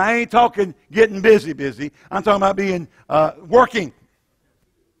 And I ain't talking getting busy. I'm talking about being working.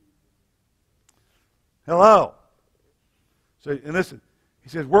 Hello. So, and listen, he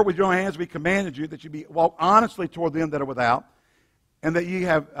says, work with your own hands. We commanded you that you walk honestly toward them that are without, and that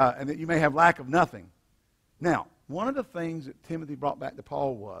you may have lack of nothing. Now, one of the things that Timothy brought back to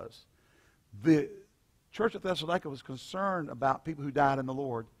Paul was the church of Thessalonica was concerned about people who died in the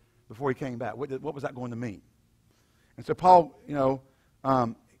Lord before he came back. What was that going to mean? And so Paul,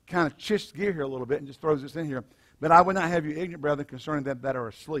 kind of shifts gear here a little bit and just throws this in here. But I would not have you ignorant, brethren, concerning them that are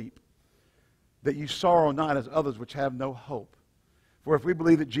asleep, that you sorrow not as others which have no hope. For if we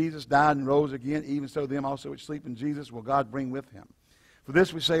believe that Jesus died and rose again, even so them also which sleep in Jesus will God bring with him. For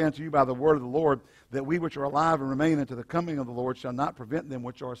this we say unto you by the word of the Lord, that we which are alive and remain unto the coming of the Lord shall not prevent them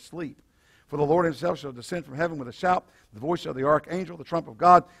which are asleep. For the Lord himself shall descend from heaven with a shout, the voice of the archangel, the trump of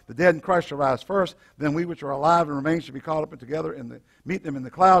God. The dead in Christ shall rise first. Then we which are alive and remain shall be caught up together and meet them in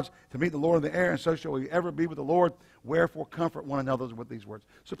the clouds to meet the Lord in the air, and so shall we ever be with the Lord. Wherefore comfort one another with these words.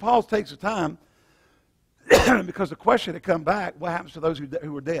 So Paul takes the time, because the question had come back, what happens to those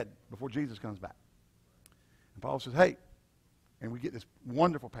who were dead before Jesus comes back? And Paul says, hey, and we get this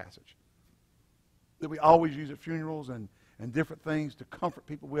wonderful passage that we always use at funerals and different things to comfort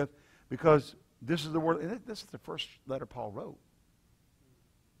people with, because this is the word, and this is the first letter Paul wrote.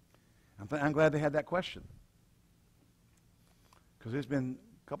 I'm glad they had that question, because it's been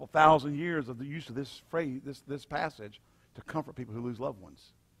a couple thousand years of the use of this phrase, this passage, to comfort people who lose loved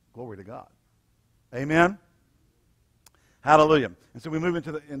ones. Glory to God. Amen? Hallelujah. And so we move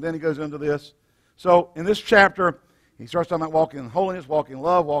into and then he goes into this. So in this chapter, he starts talking about walking in holiness, walking in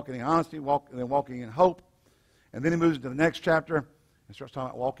love, walking in honesty, and then walking in hope. And then he moves into the next chapter and starts talking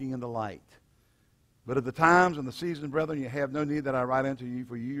about walking in the light. But at the times and the season, brethren, you have no need that I write unto you,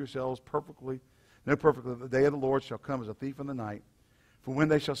 for you yourselves know perfectly that the day of the Lord shall come as a thief in the night. For when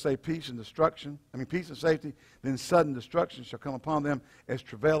they shall say peace and safety, then sudden destruction shall come upon them as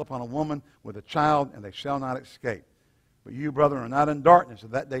travail upon a woman with a child, and they shall not escape. But you, brethren, are not in darkness,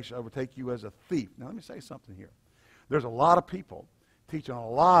 and that day shall overtake you as a thief. Now let me say something here. There's a lot of people teaching a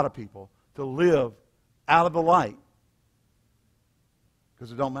lot of people to live out of the light,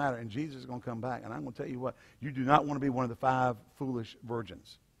 because it don't matter, and Jesus is going to come back. And I'm going to tell you what, you do not want to be one of the 5 foolish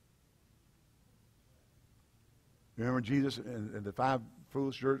virgins. Remember Jesus and the 5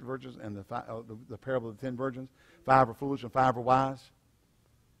 foolish virgins and the parable of the 10 virgins? 5 are foolish and 5 are wise.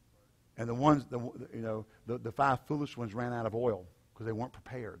 And the 5 foolish ones ran out of oil because they weren't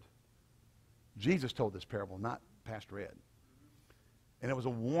prepared. Jesus told this parable, not Pastor Ed. And it was a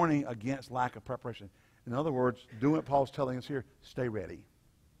warning against lack of preparation. In other words, doing what Paul's telling us here, stay ready.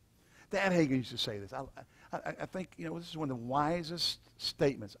 Dad Hagin used to say this. I think this is one of the wisest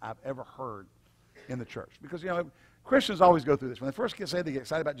statements I've ever heard in the church. Because, Christians always go through this. When they first get saved, they get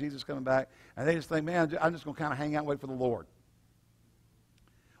excited about Jesus coming back, and they just think, man, I'm just going to kind of hang out and wait for the Lord.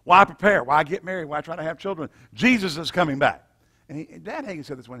 Why prepare? Why get married? Why try to have children? Jesus is coming back. And Dad Hagin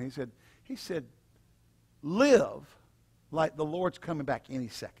said this one. He said, live like the Lord's coming back any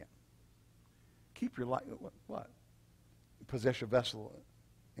second. Keep your life, what? Possess your vessel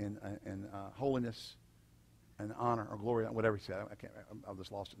in holiness and honor or glory, whatever he said. I've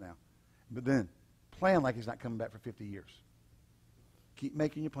just lost it now. But then, plan like he's not coming back for 50 years. Keep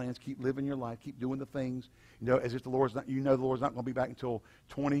making your plans. Keep living your life. Keep doing the things, as if the Lord's not going to be back until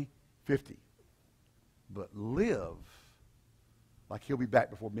 2050. But live like he'll be back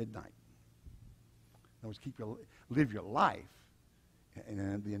before midnight. In other words, live your life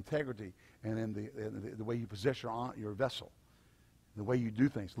and the integrity and in the way you possess your vessel, the way you do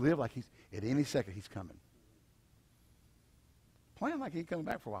things. Live like at any second he's coming. Plan like he's coming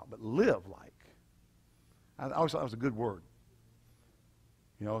back for a while, but live like. I always thought that was a good word.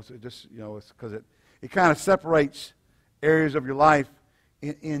 It's because it kind of separates areas of your life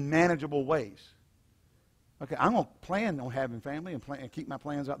in manageable ways. Okay, I'm going to plan on having family and keep my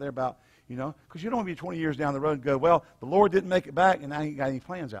plans out there about, because you don't want to be 20 years down the road and go, well, the Lord didn't make it back, and I ain't got any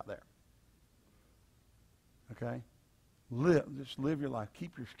plans out there. Okay? Just live your life.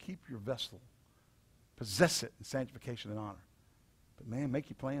 Keep your vessel. Possess it in sanctification and honor. But man, make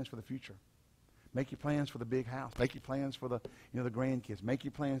your plans for the future. Make your plans for the big house. Make your plans for the grandkids. Make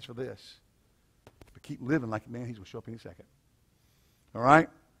your plans for this. But keep living like, man, he's going to show up any second. All right?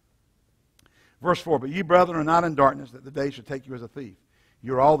 Verse 4, but ye, brethren, are not in darkness, that the day should take you as a thief.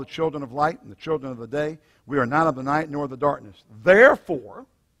 You are all the children of light and the children of the day. We are not of the night nor of the darkness. Therefore,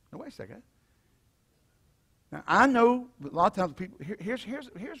 now wait a second. Now, I know a lot of times people, here's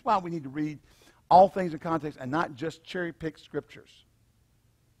why we need to read all things in context and not just cherry-pick scriptures.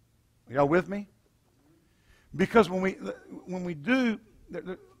 Are y'all with me? Because when we do,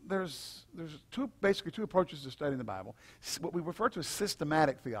 there's basically two approaches to studying the Bible. What we refer to as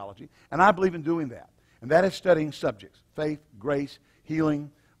systematic theology, and I believe in doing that. And that is studying subjects: faith, grace,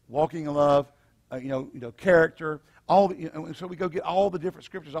 healing, walking in love, character. So we go get all the different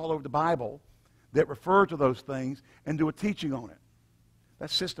scriptures all over the Bible that refer to those things and do a teaching on it.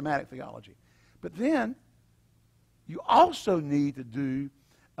 That's systematic theology. But then you also need to do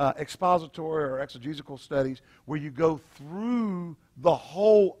expository or exegetical studies where you go through the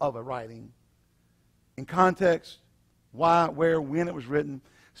whole of a writing in context, why, where, when it was written,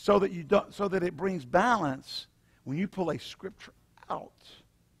 so that it brings balance when you pull a scripture out.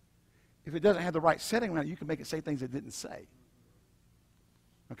 If it doesn't have the right setting around it, you can make it say things it didn't say.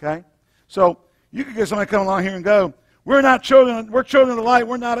 Okay? So you could get somebody come along here and go, we're not children, we're children of the light,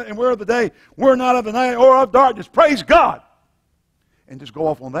 and we're of the day, we're not of the night or of darkness. Praise God. And just go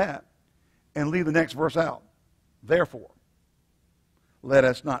off on that and leave the next verse out. Therefore, let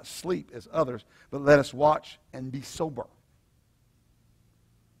us not sleep as others, but let us watch and be sober.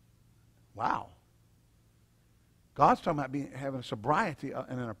 Wow. God's talking about having a sobriety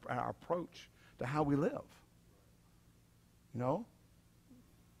in our approach to how we live.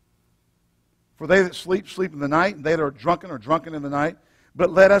 For they that sleep, sleep in the night, and they that are drunken in the night.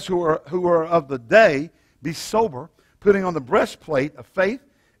 But let us who are of the day be sober, putting on the breastplate of faith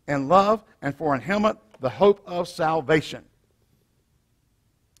and love, and for an helmet the hope of salvation.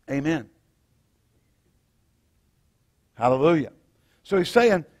 Amen. Hallelujah. So he's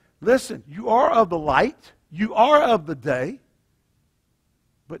saying, listen, you are of the light, you are of the day,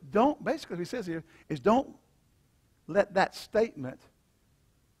 but basically what he says here is don't let that statement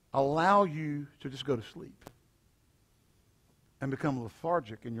allow you to just go to sleep and become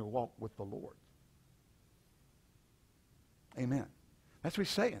lethargic in your walk with the Lord. Amen. That's what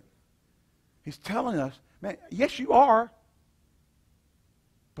he's saying. He's telling us, man, yes, you are,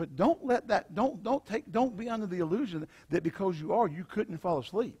 but don't let that, don't be under the illusion that because you are, you couldn't fall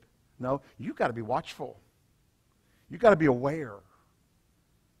asleep. No, you've got to be watchful. You've got to be aware.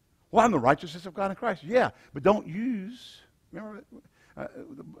 Well, I'm the righteousness of God in Christ. Yeah, but don't use, remember,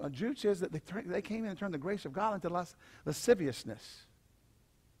 Jude says that they came in and turned the grace of God into lasciviousness.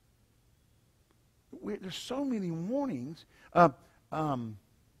 There's so many warnings. Don't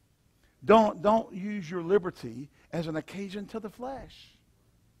use your liberty as an occasion to the flesh.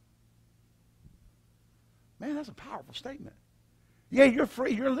 Man, that's a powerful statement. Yeah, you're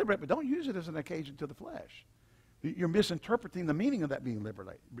free, you're liberated, but don't use it as an occasion to the flesh. You're misinterpreting the meaning of that being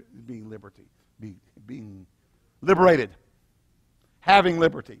liberated, having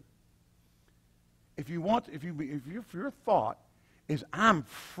liberty. If your thought is I'm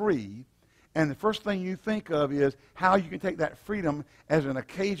free, and the first thing you think of is how you can take that freedom as an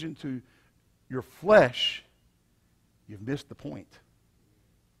occasion to your flesh, you've missed the point.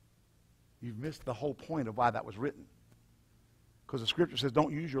 You've missed the whole point of why that was written. Because the scripture says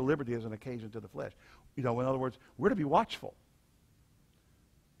don't use your liberty as an occasion to the flesh. In other words, we're to be watchful.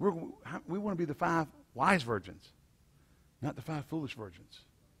 We want to be the 5 wise virgins, not the 5 foolish virgins.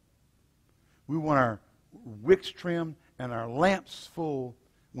 We want our wicks trimmed and our lamps full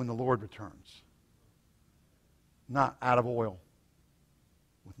when the Lord returns. Not out of oil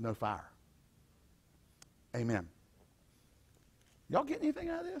with no fire. Amen. Y'all getting anything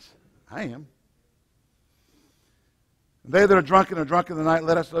out of this? I am. They that are drunken in the night,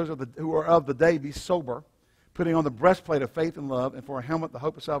 let us, those who are of the day, be sober, putting on the breastplate of faith and love, and for a helmet the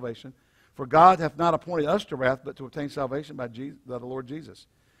hope of salvation. For God hath not appointed us to wrath, but to obtain salvation by the Lord Jesus,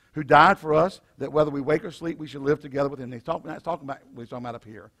 who died for us, that whether we wake or sleep, we should live together with him. He's talking about up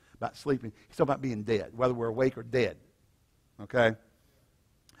here, about sleeping. He's talking about being dead, whether we're awake or dead. Okay?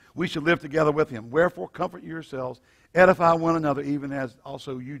 We should live together with him. Wherefore, comfort yourselves, edify one another, even as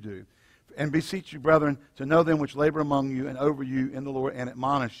also you do. And beseech you, brethren, to know them which labor among you and over you in the Lord, and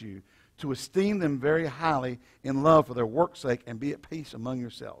admonish you. to esteem them very highly in love for their work's sake, and be at peace among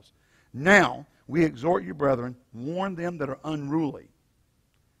yourselves. Now, we exhort you, brethren, warn them that are unruly.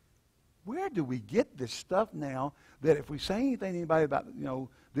 Where do we get this stuff now that if we say anything to anybody about,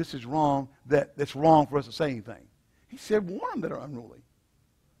 this is wrong, that's wrong for us to say anything? He said, warn them that are unruly.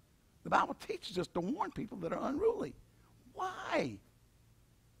 The Bible teaches us to warn people that are unruly. Why?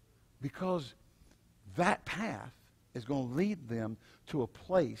 Because that path is going to lead them to a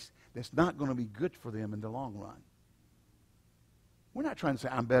place that's not going to be good for them in the long run. We're not trying to say,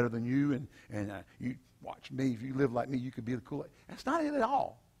 I'm better than you, and you watch me. If you live like me, you could be the cool. That's not it at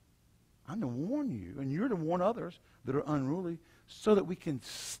all. I'm to warn you, and you're to warn others that are unruly, so that we can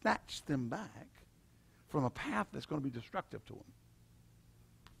snatch them back from a path that's going to be destructive to them.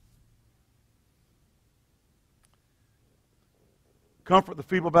 Comfort the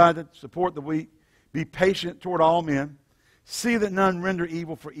feeble-minded, support the weak, be patient toward all men, see that none render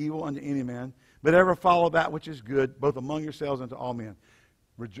evil for evil unto any man, but ever follow that which is good, both among yourselves and to all men.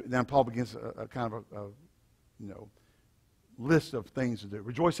 Now Paul begins a kind of a list of things to do.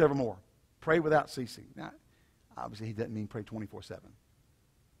 Rejoice evermore. Pray without ceasing. Now, obviously, he doesn't mean pray 24/7.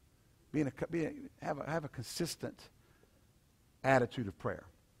 Have a consistent attitude of prayer.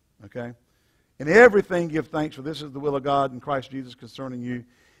 Okay? In everything give thanks, for this is the will of God in Christ Jesus concerning you.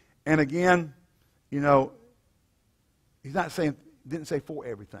 And again, he's not saying, didn't say for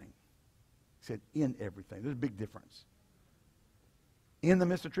everything. He said in everything. There's a big difference. In the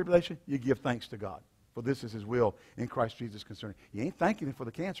midst of tribulation, you give thanks to God. For this is his will in Christ Jesus concerning you. You ain't thanking him for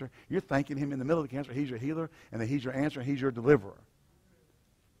the cancer. You're thanking him in the middle of the cancer. He's your healer, and that he's your answer, and he's your deliverer.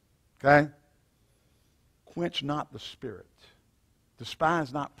 Okay? Quench not the spirit.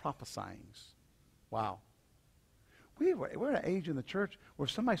 Despise not prophesying. Wow. We're at an age in the church where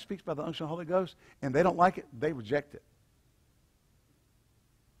if somebody speaks by the unction of the Holy Ghost and they don't like it, they reject it.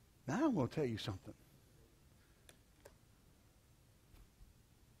 Now I'm going to tell you something.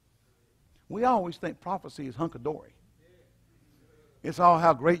 We always think prophecy is hunky-dory. It's all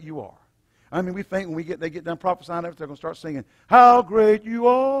how great you are. I mean, we think when they get done prophesying, they're going to start singing, how great you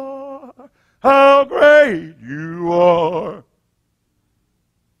are, how great you are.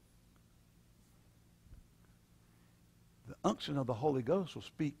 The unction of the Holy Ghost will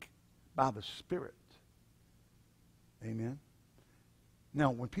speak by the Spirit. Amen.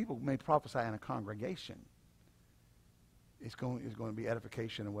 Now, when people may prophesy in a congregation, it's going to be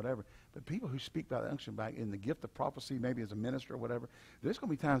edification or whatever. But people who speak by the unction, by in the gift of prophecy, maybe as a minister or whatever, there's going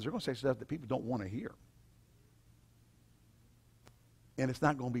to be times they're going to say stuff that people don't want to hear. And it's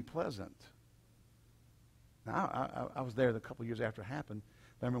not going to be pleasant. Now, I was there a couple of years after it happened.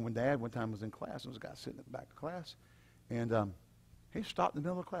 I remember when Dad one time was in class, and there was a guy sitting at the back of class, and he stopped in the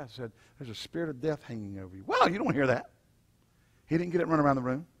middle of the class and said, there's a spirit of death hanging over you. Well, you don't hear that. He didn't get it and run around the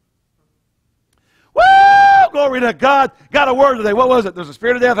room. Woo! Glory to God. Got a word today. What was it? There's a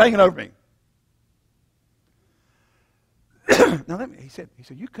spirit of death hanging over me. Now, he said,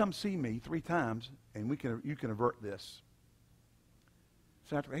 you come see me 3 times, and you can avert this.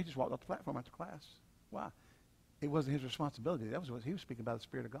 So after he just walked off the platform after class. Why? It wasn't his responsibility. That was what he was speaking about, the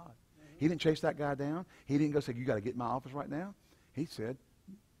Spirit of God. Mm-hmm. He didn't chase that guy down. He didn't go say, you got to get in my office right now. He said,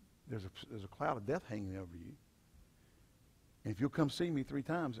 there's a cloud of death hanging over you. And if you'll come see me 3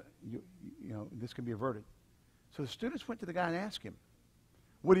 times, this can be averted. So the students went to the guy and asked him,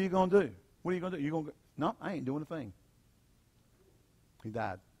 what are you going to do? What are you going to do? You going to go? No, I ain't doing a thing. He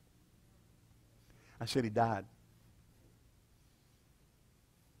died. I said he died.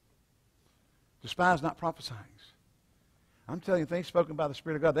 Despise not prophesying. I'm telling you, things spoken by the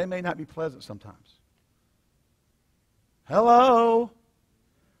Spirit of God, they may not be pleasant sometimes. Hello?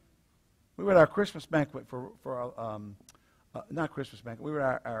 We were at our Christmas banquet not Christmas banquet. We were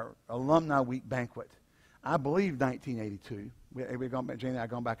at our alumni week banquet. I believe 1982. Jane and I had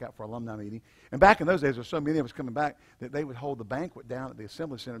gone back out for alumni meeting. And back in those days, there were so many of us coming back that they would hold the banquet down at the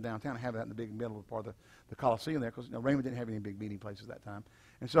Assembly Center downtown and have that in the big middle part of the Coliseum there because Raymond didn't have any big meeting places at that time.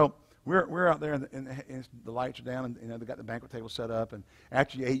 And so we're out there and the lights are down and they got the banquet table set up. And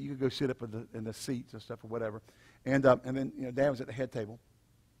after you ate, you could go sit up in the seats and stuff or whatever. And then Dad was at the head table.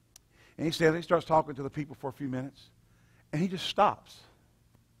 And he starts talking to the people for a few minutes. And he just stops.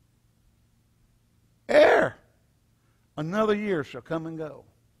 Ere another year shall come and go,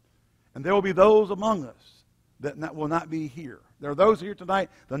 and there will be those among us that will not be here. There are those here tonight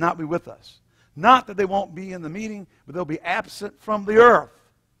that will not be with us. Not that they won't be in the meeting, but they'll be absent from the earth.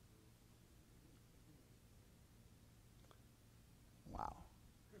 Wow.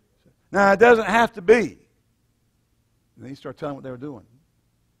 Now, it doesn't have to be. And then he started telling what they were doing.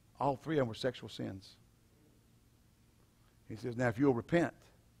 All 3 of them were sexual sins. He says, now if you'll repent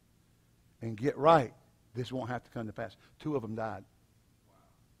and get right, this won't have to come to pass. 2 of them died.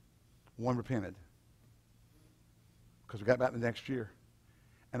 1 repented. Because we got back the next year.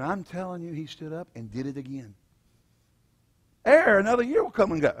 And I'm telling you, he stood up and did it again. Another year will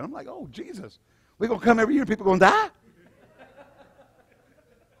come and go. And I'm like, oh, Jesus. We're going to come every year and people are going to die?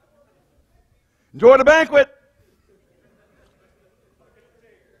 Enjoy the banquet.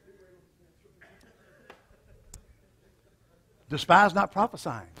 Despise not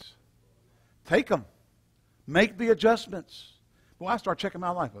prophesying. Take them. Make the adjustments. Well, I start checking my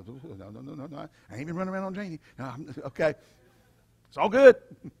life. No. I ain't been running around on Janie. No, okay. It's all good.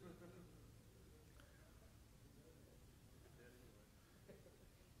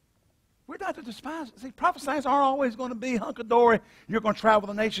 We're not to despise. See, prophesying aren't always going to be hunky-dory. You're going to travel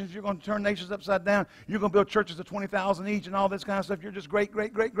the nations. You're going to turn nations upside down. You're going to build churches of 20,000 each and all this kind of stuff. You're just great,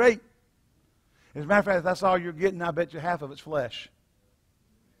 great, great, great. As a matter of fact, if that's all you're getting, I bet you half of it's flesh.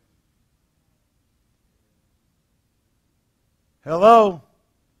 Hello?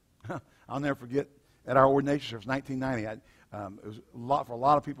 I'll never forget at our ordination service, 1990. It was a lot for a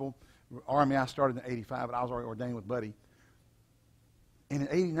lot of people. Army, I started in 85, but I was already ordained with Buddy. And in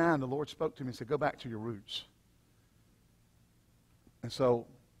 89, the Lord spoke to me and said, go back to your roots. And so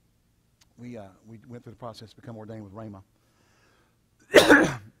we went through the process to become ordained with Rhema.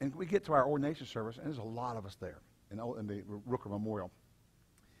 And we get to our ordination service, and there's a lot of us there in the Rooker Memorial.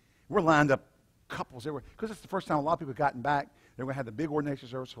 We're lined up couples everywhere, because it's the first time a lot of people have gotten back. They had the big ordination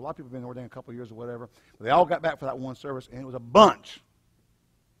service, so a lot of people have been ordained a couple of years or whatever. But they all got back for that one service, and it was a bunch.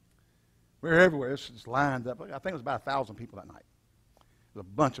 We were everywhere. It's just lined up. I think it was about 1,000 people that night. It was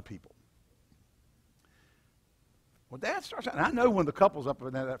a bunch of people. Well, Dad starts out, and I know one of the couples up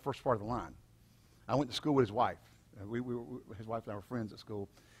in that first part of the line. I went to school with his wife. His wife and I were friends at school.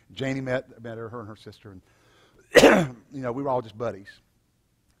 Janie met her and her sister, and we were all just buddies.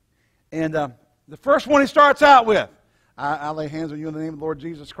 And the first one he starts out with, I lay hands on you in the name of the Lord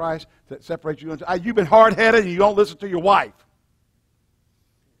Jesus Christ that separates you. You've been hard-headed and you don't listen to your wife.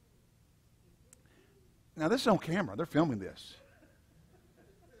 Now, this is on camera. They're filming this.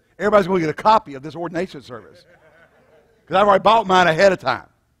 Everybody's going to get a copy of this ordination service. Because I've already bought mine ahead of time.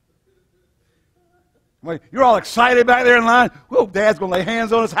 You're all excited back there in line. Whoa, Dad's going to lay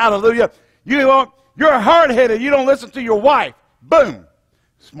hands on us. Hallelujah. You're hard-headed. You don't listen to your wife. Boom.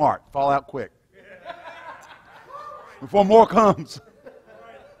 Smart. Fall out quick. Before more comes.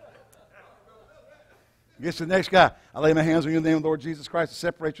 Gets to the next guy. I lay my hands on you in the name of the Lord Jesus Christ to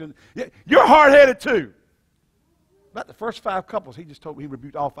separate you. You're hard-headed too. About the first 5 couples, he just told me he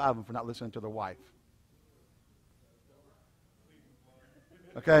rebuked all 5 of them for not listening to their wife.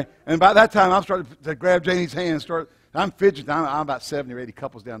 Okay? And by that time, I'm starting to grab Janie's hand. I'm fidgeting. I'm about 70 or 80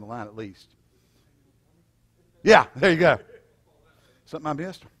 couples down the line at least. Yeah, there you go. Something I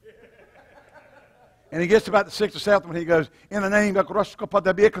missed. And he gets to about the 6th or 7th when he goes, in the name of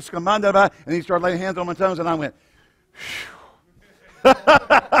and he started laying hands on my toes, and I went,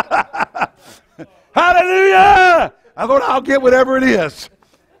 hallelujah! I thought, I'll get whatever it is.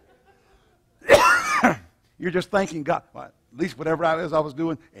 You're just thanking God. Well, at least whatever it is I was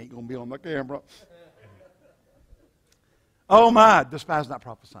doing ain't going to be on my camera. Oh my, despise not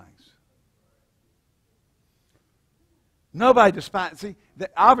prophesying. Nobody despises. See,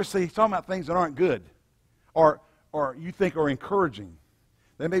 obviously he's talking about things that aren't good or you think are encouraging.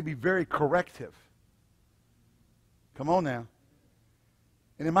 They may be very corrective. Come on now.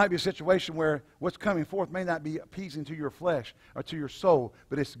 And it might be a situation where what's coming forth may not be appeasing to your flesh or to your soul,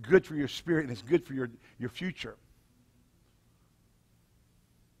 but it's good for your spirit and it's good for your future.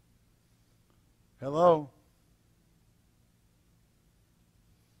 Hello?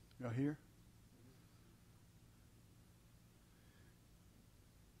 Y'all here?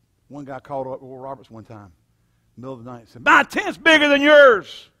 One guy called up Oral Roberts one time, middle of the night, and said, my tent's bigger than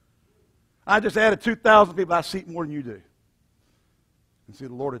yours. I just added 2,000 people. I seat more than you do. And see,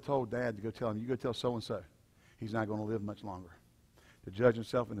 the Lord had told Dad to go tell him, you go tell so-and-so, he's not going to live much longer. To judge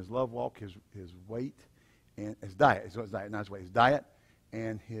himself in his love walk, his weight, and his diet. Not his weight, his diet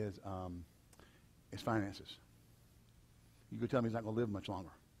and his finances. You go tell him he's not going to live much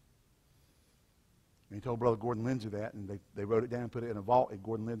longer. And he told Brother Gordon Lindsay that, and they wrote it down and put it in a vault at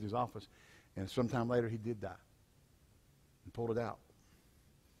Gordon Lindsay's office. And sometime later, he did die and pulled it out.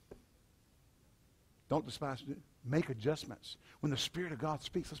 Don't despise it. Make adjustments. When the Spirit of God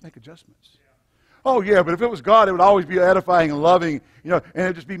speaks, let's make adjustments. Yeah. Oh, yeah, but if it was God, it would always be edifying and loving, and it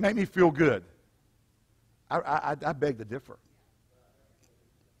would just make me feel good. I beg to differ.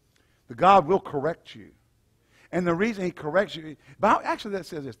 The God will correct you. And the reason he corrects you, but actually that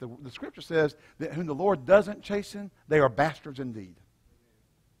says this, the Scripture says that whom the Lord doesn't chasten, they are bastards indeed.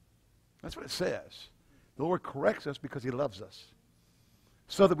 That's what it says. The Lord corrects us because he loves us,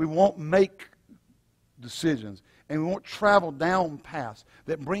 so that we won't make decisions and we won't travel down paths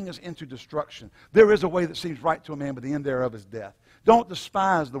that bring us into destruction. There is a way that seems right to a man, but the end thereof is death. Don't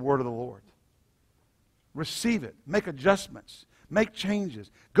despise the word of the Lord. Receive it. Make adjustments. Make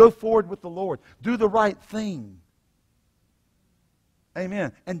changes. Go forward with the Lord. Do the right thing.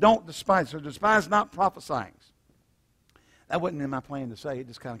 Amen. And don't despise. So despise not prophesying. That wasn't in my plan to say. It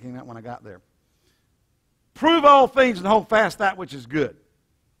just kind of came out when I got there. Prove all things and hold fast that which is good.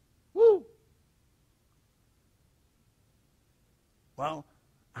 Woo! Well,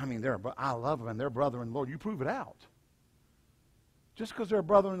 I mean, I love them and they're brother in the Lord. You prove it out. Just because they're a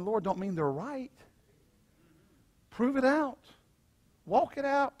brother in the Lord don't mean they're right. Prove it out. Walk it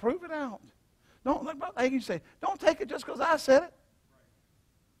out. Prove it out. Don't, like you say, don't take it just because I said it.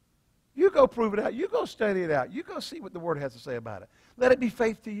 You go prove it out. You go study it out. You go see what the Word has to say about it. Let it be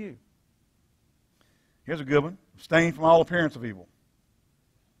faith to you. Here's a good one. Abstain from all appearance of evil.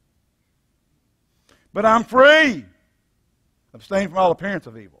 But I'm free. Abstain from all appearance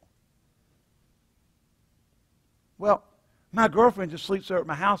of evil. Well, my girlfriend just sleeps there at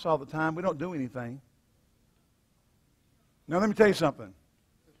my house all the time. We don't do anything. Now, let me tell you something.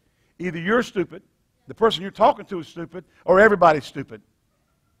 Either you're stupid, the person you're talking to is stupid, or everybody's stupid.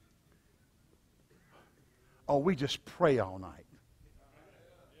 Oh, we just pray all night.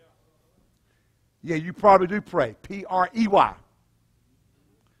 Yeah, you probably do pray. P-R-E-Y.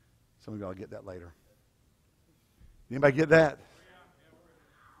 Some of y'all will get that later. Anybody get that?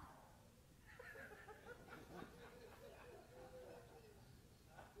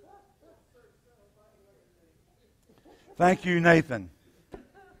 Thank you, Nathan.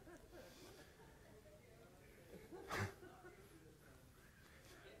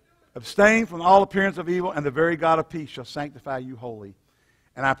 Abstain from all appearance of evil, and the very God of peace shall sanctify you wholly.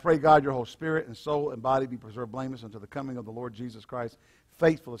 And I pray, God, your whole spirit and soul and body be preserved blameless until the coming of the Lord Jesus Christ.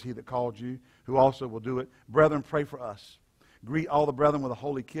 Faithful is he that called you, who also will do it. Brethren, pray for us. Greet all the brethren with a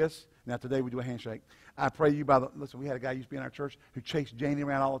holy kiss. Now, today we do a handshake. I pray you by the... Listen, we had a guy who used to be in our church who chased Janie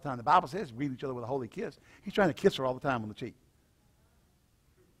around all the time. The Bible says greet each other with a holy kiss. He's trying to kiss her all the time on the cheek.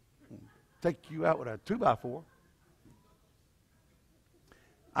 Take you out with a 2x4.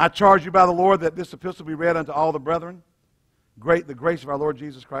 I charge you by the Lord that this epistle be read unto all the brethren. The grace of our Lord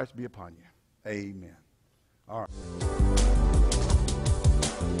Jesus Christ be upon you. Amen. All right.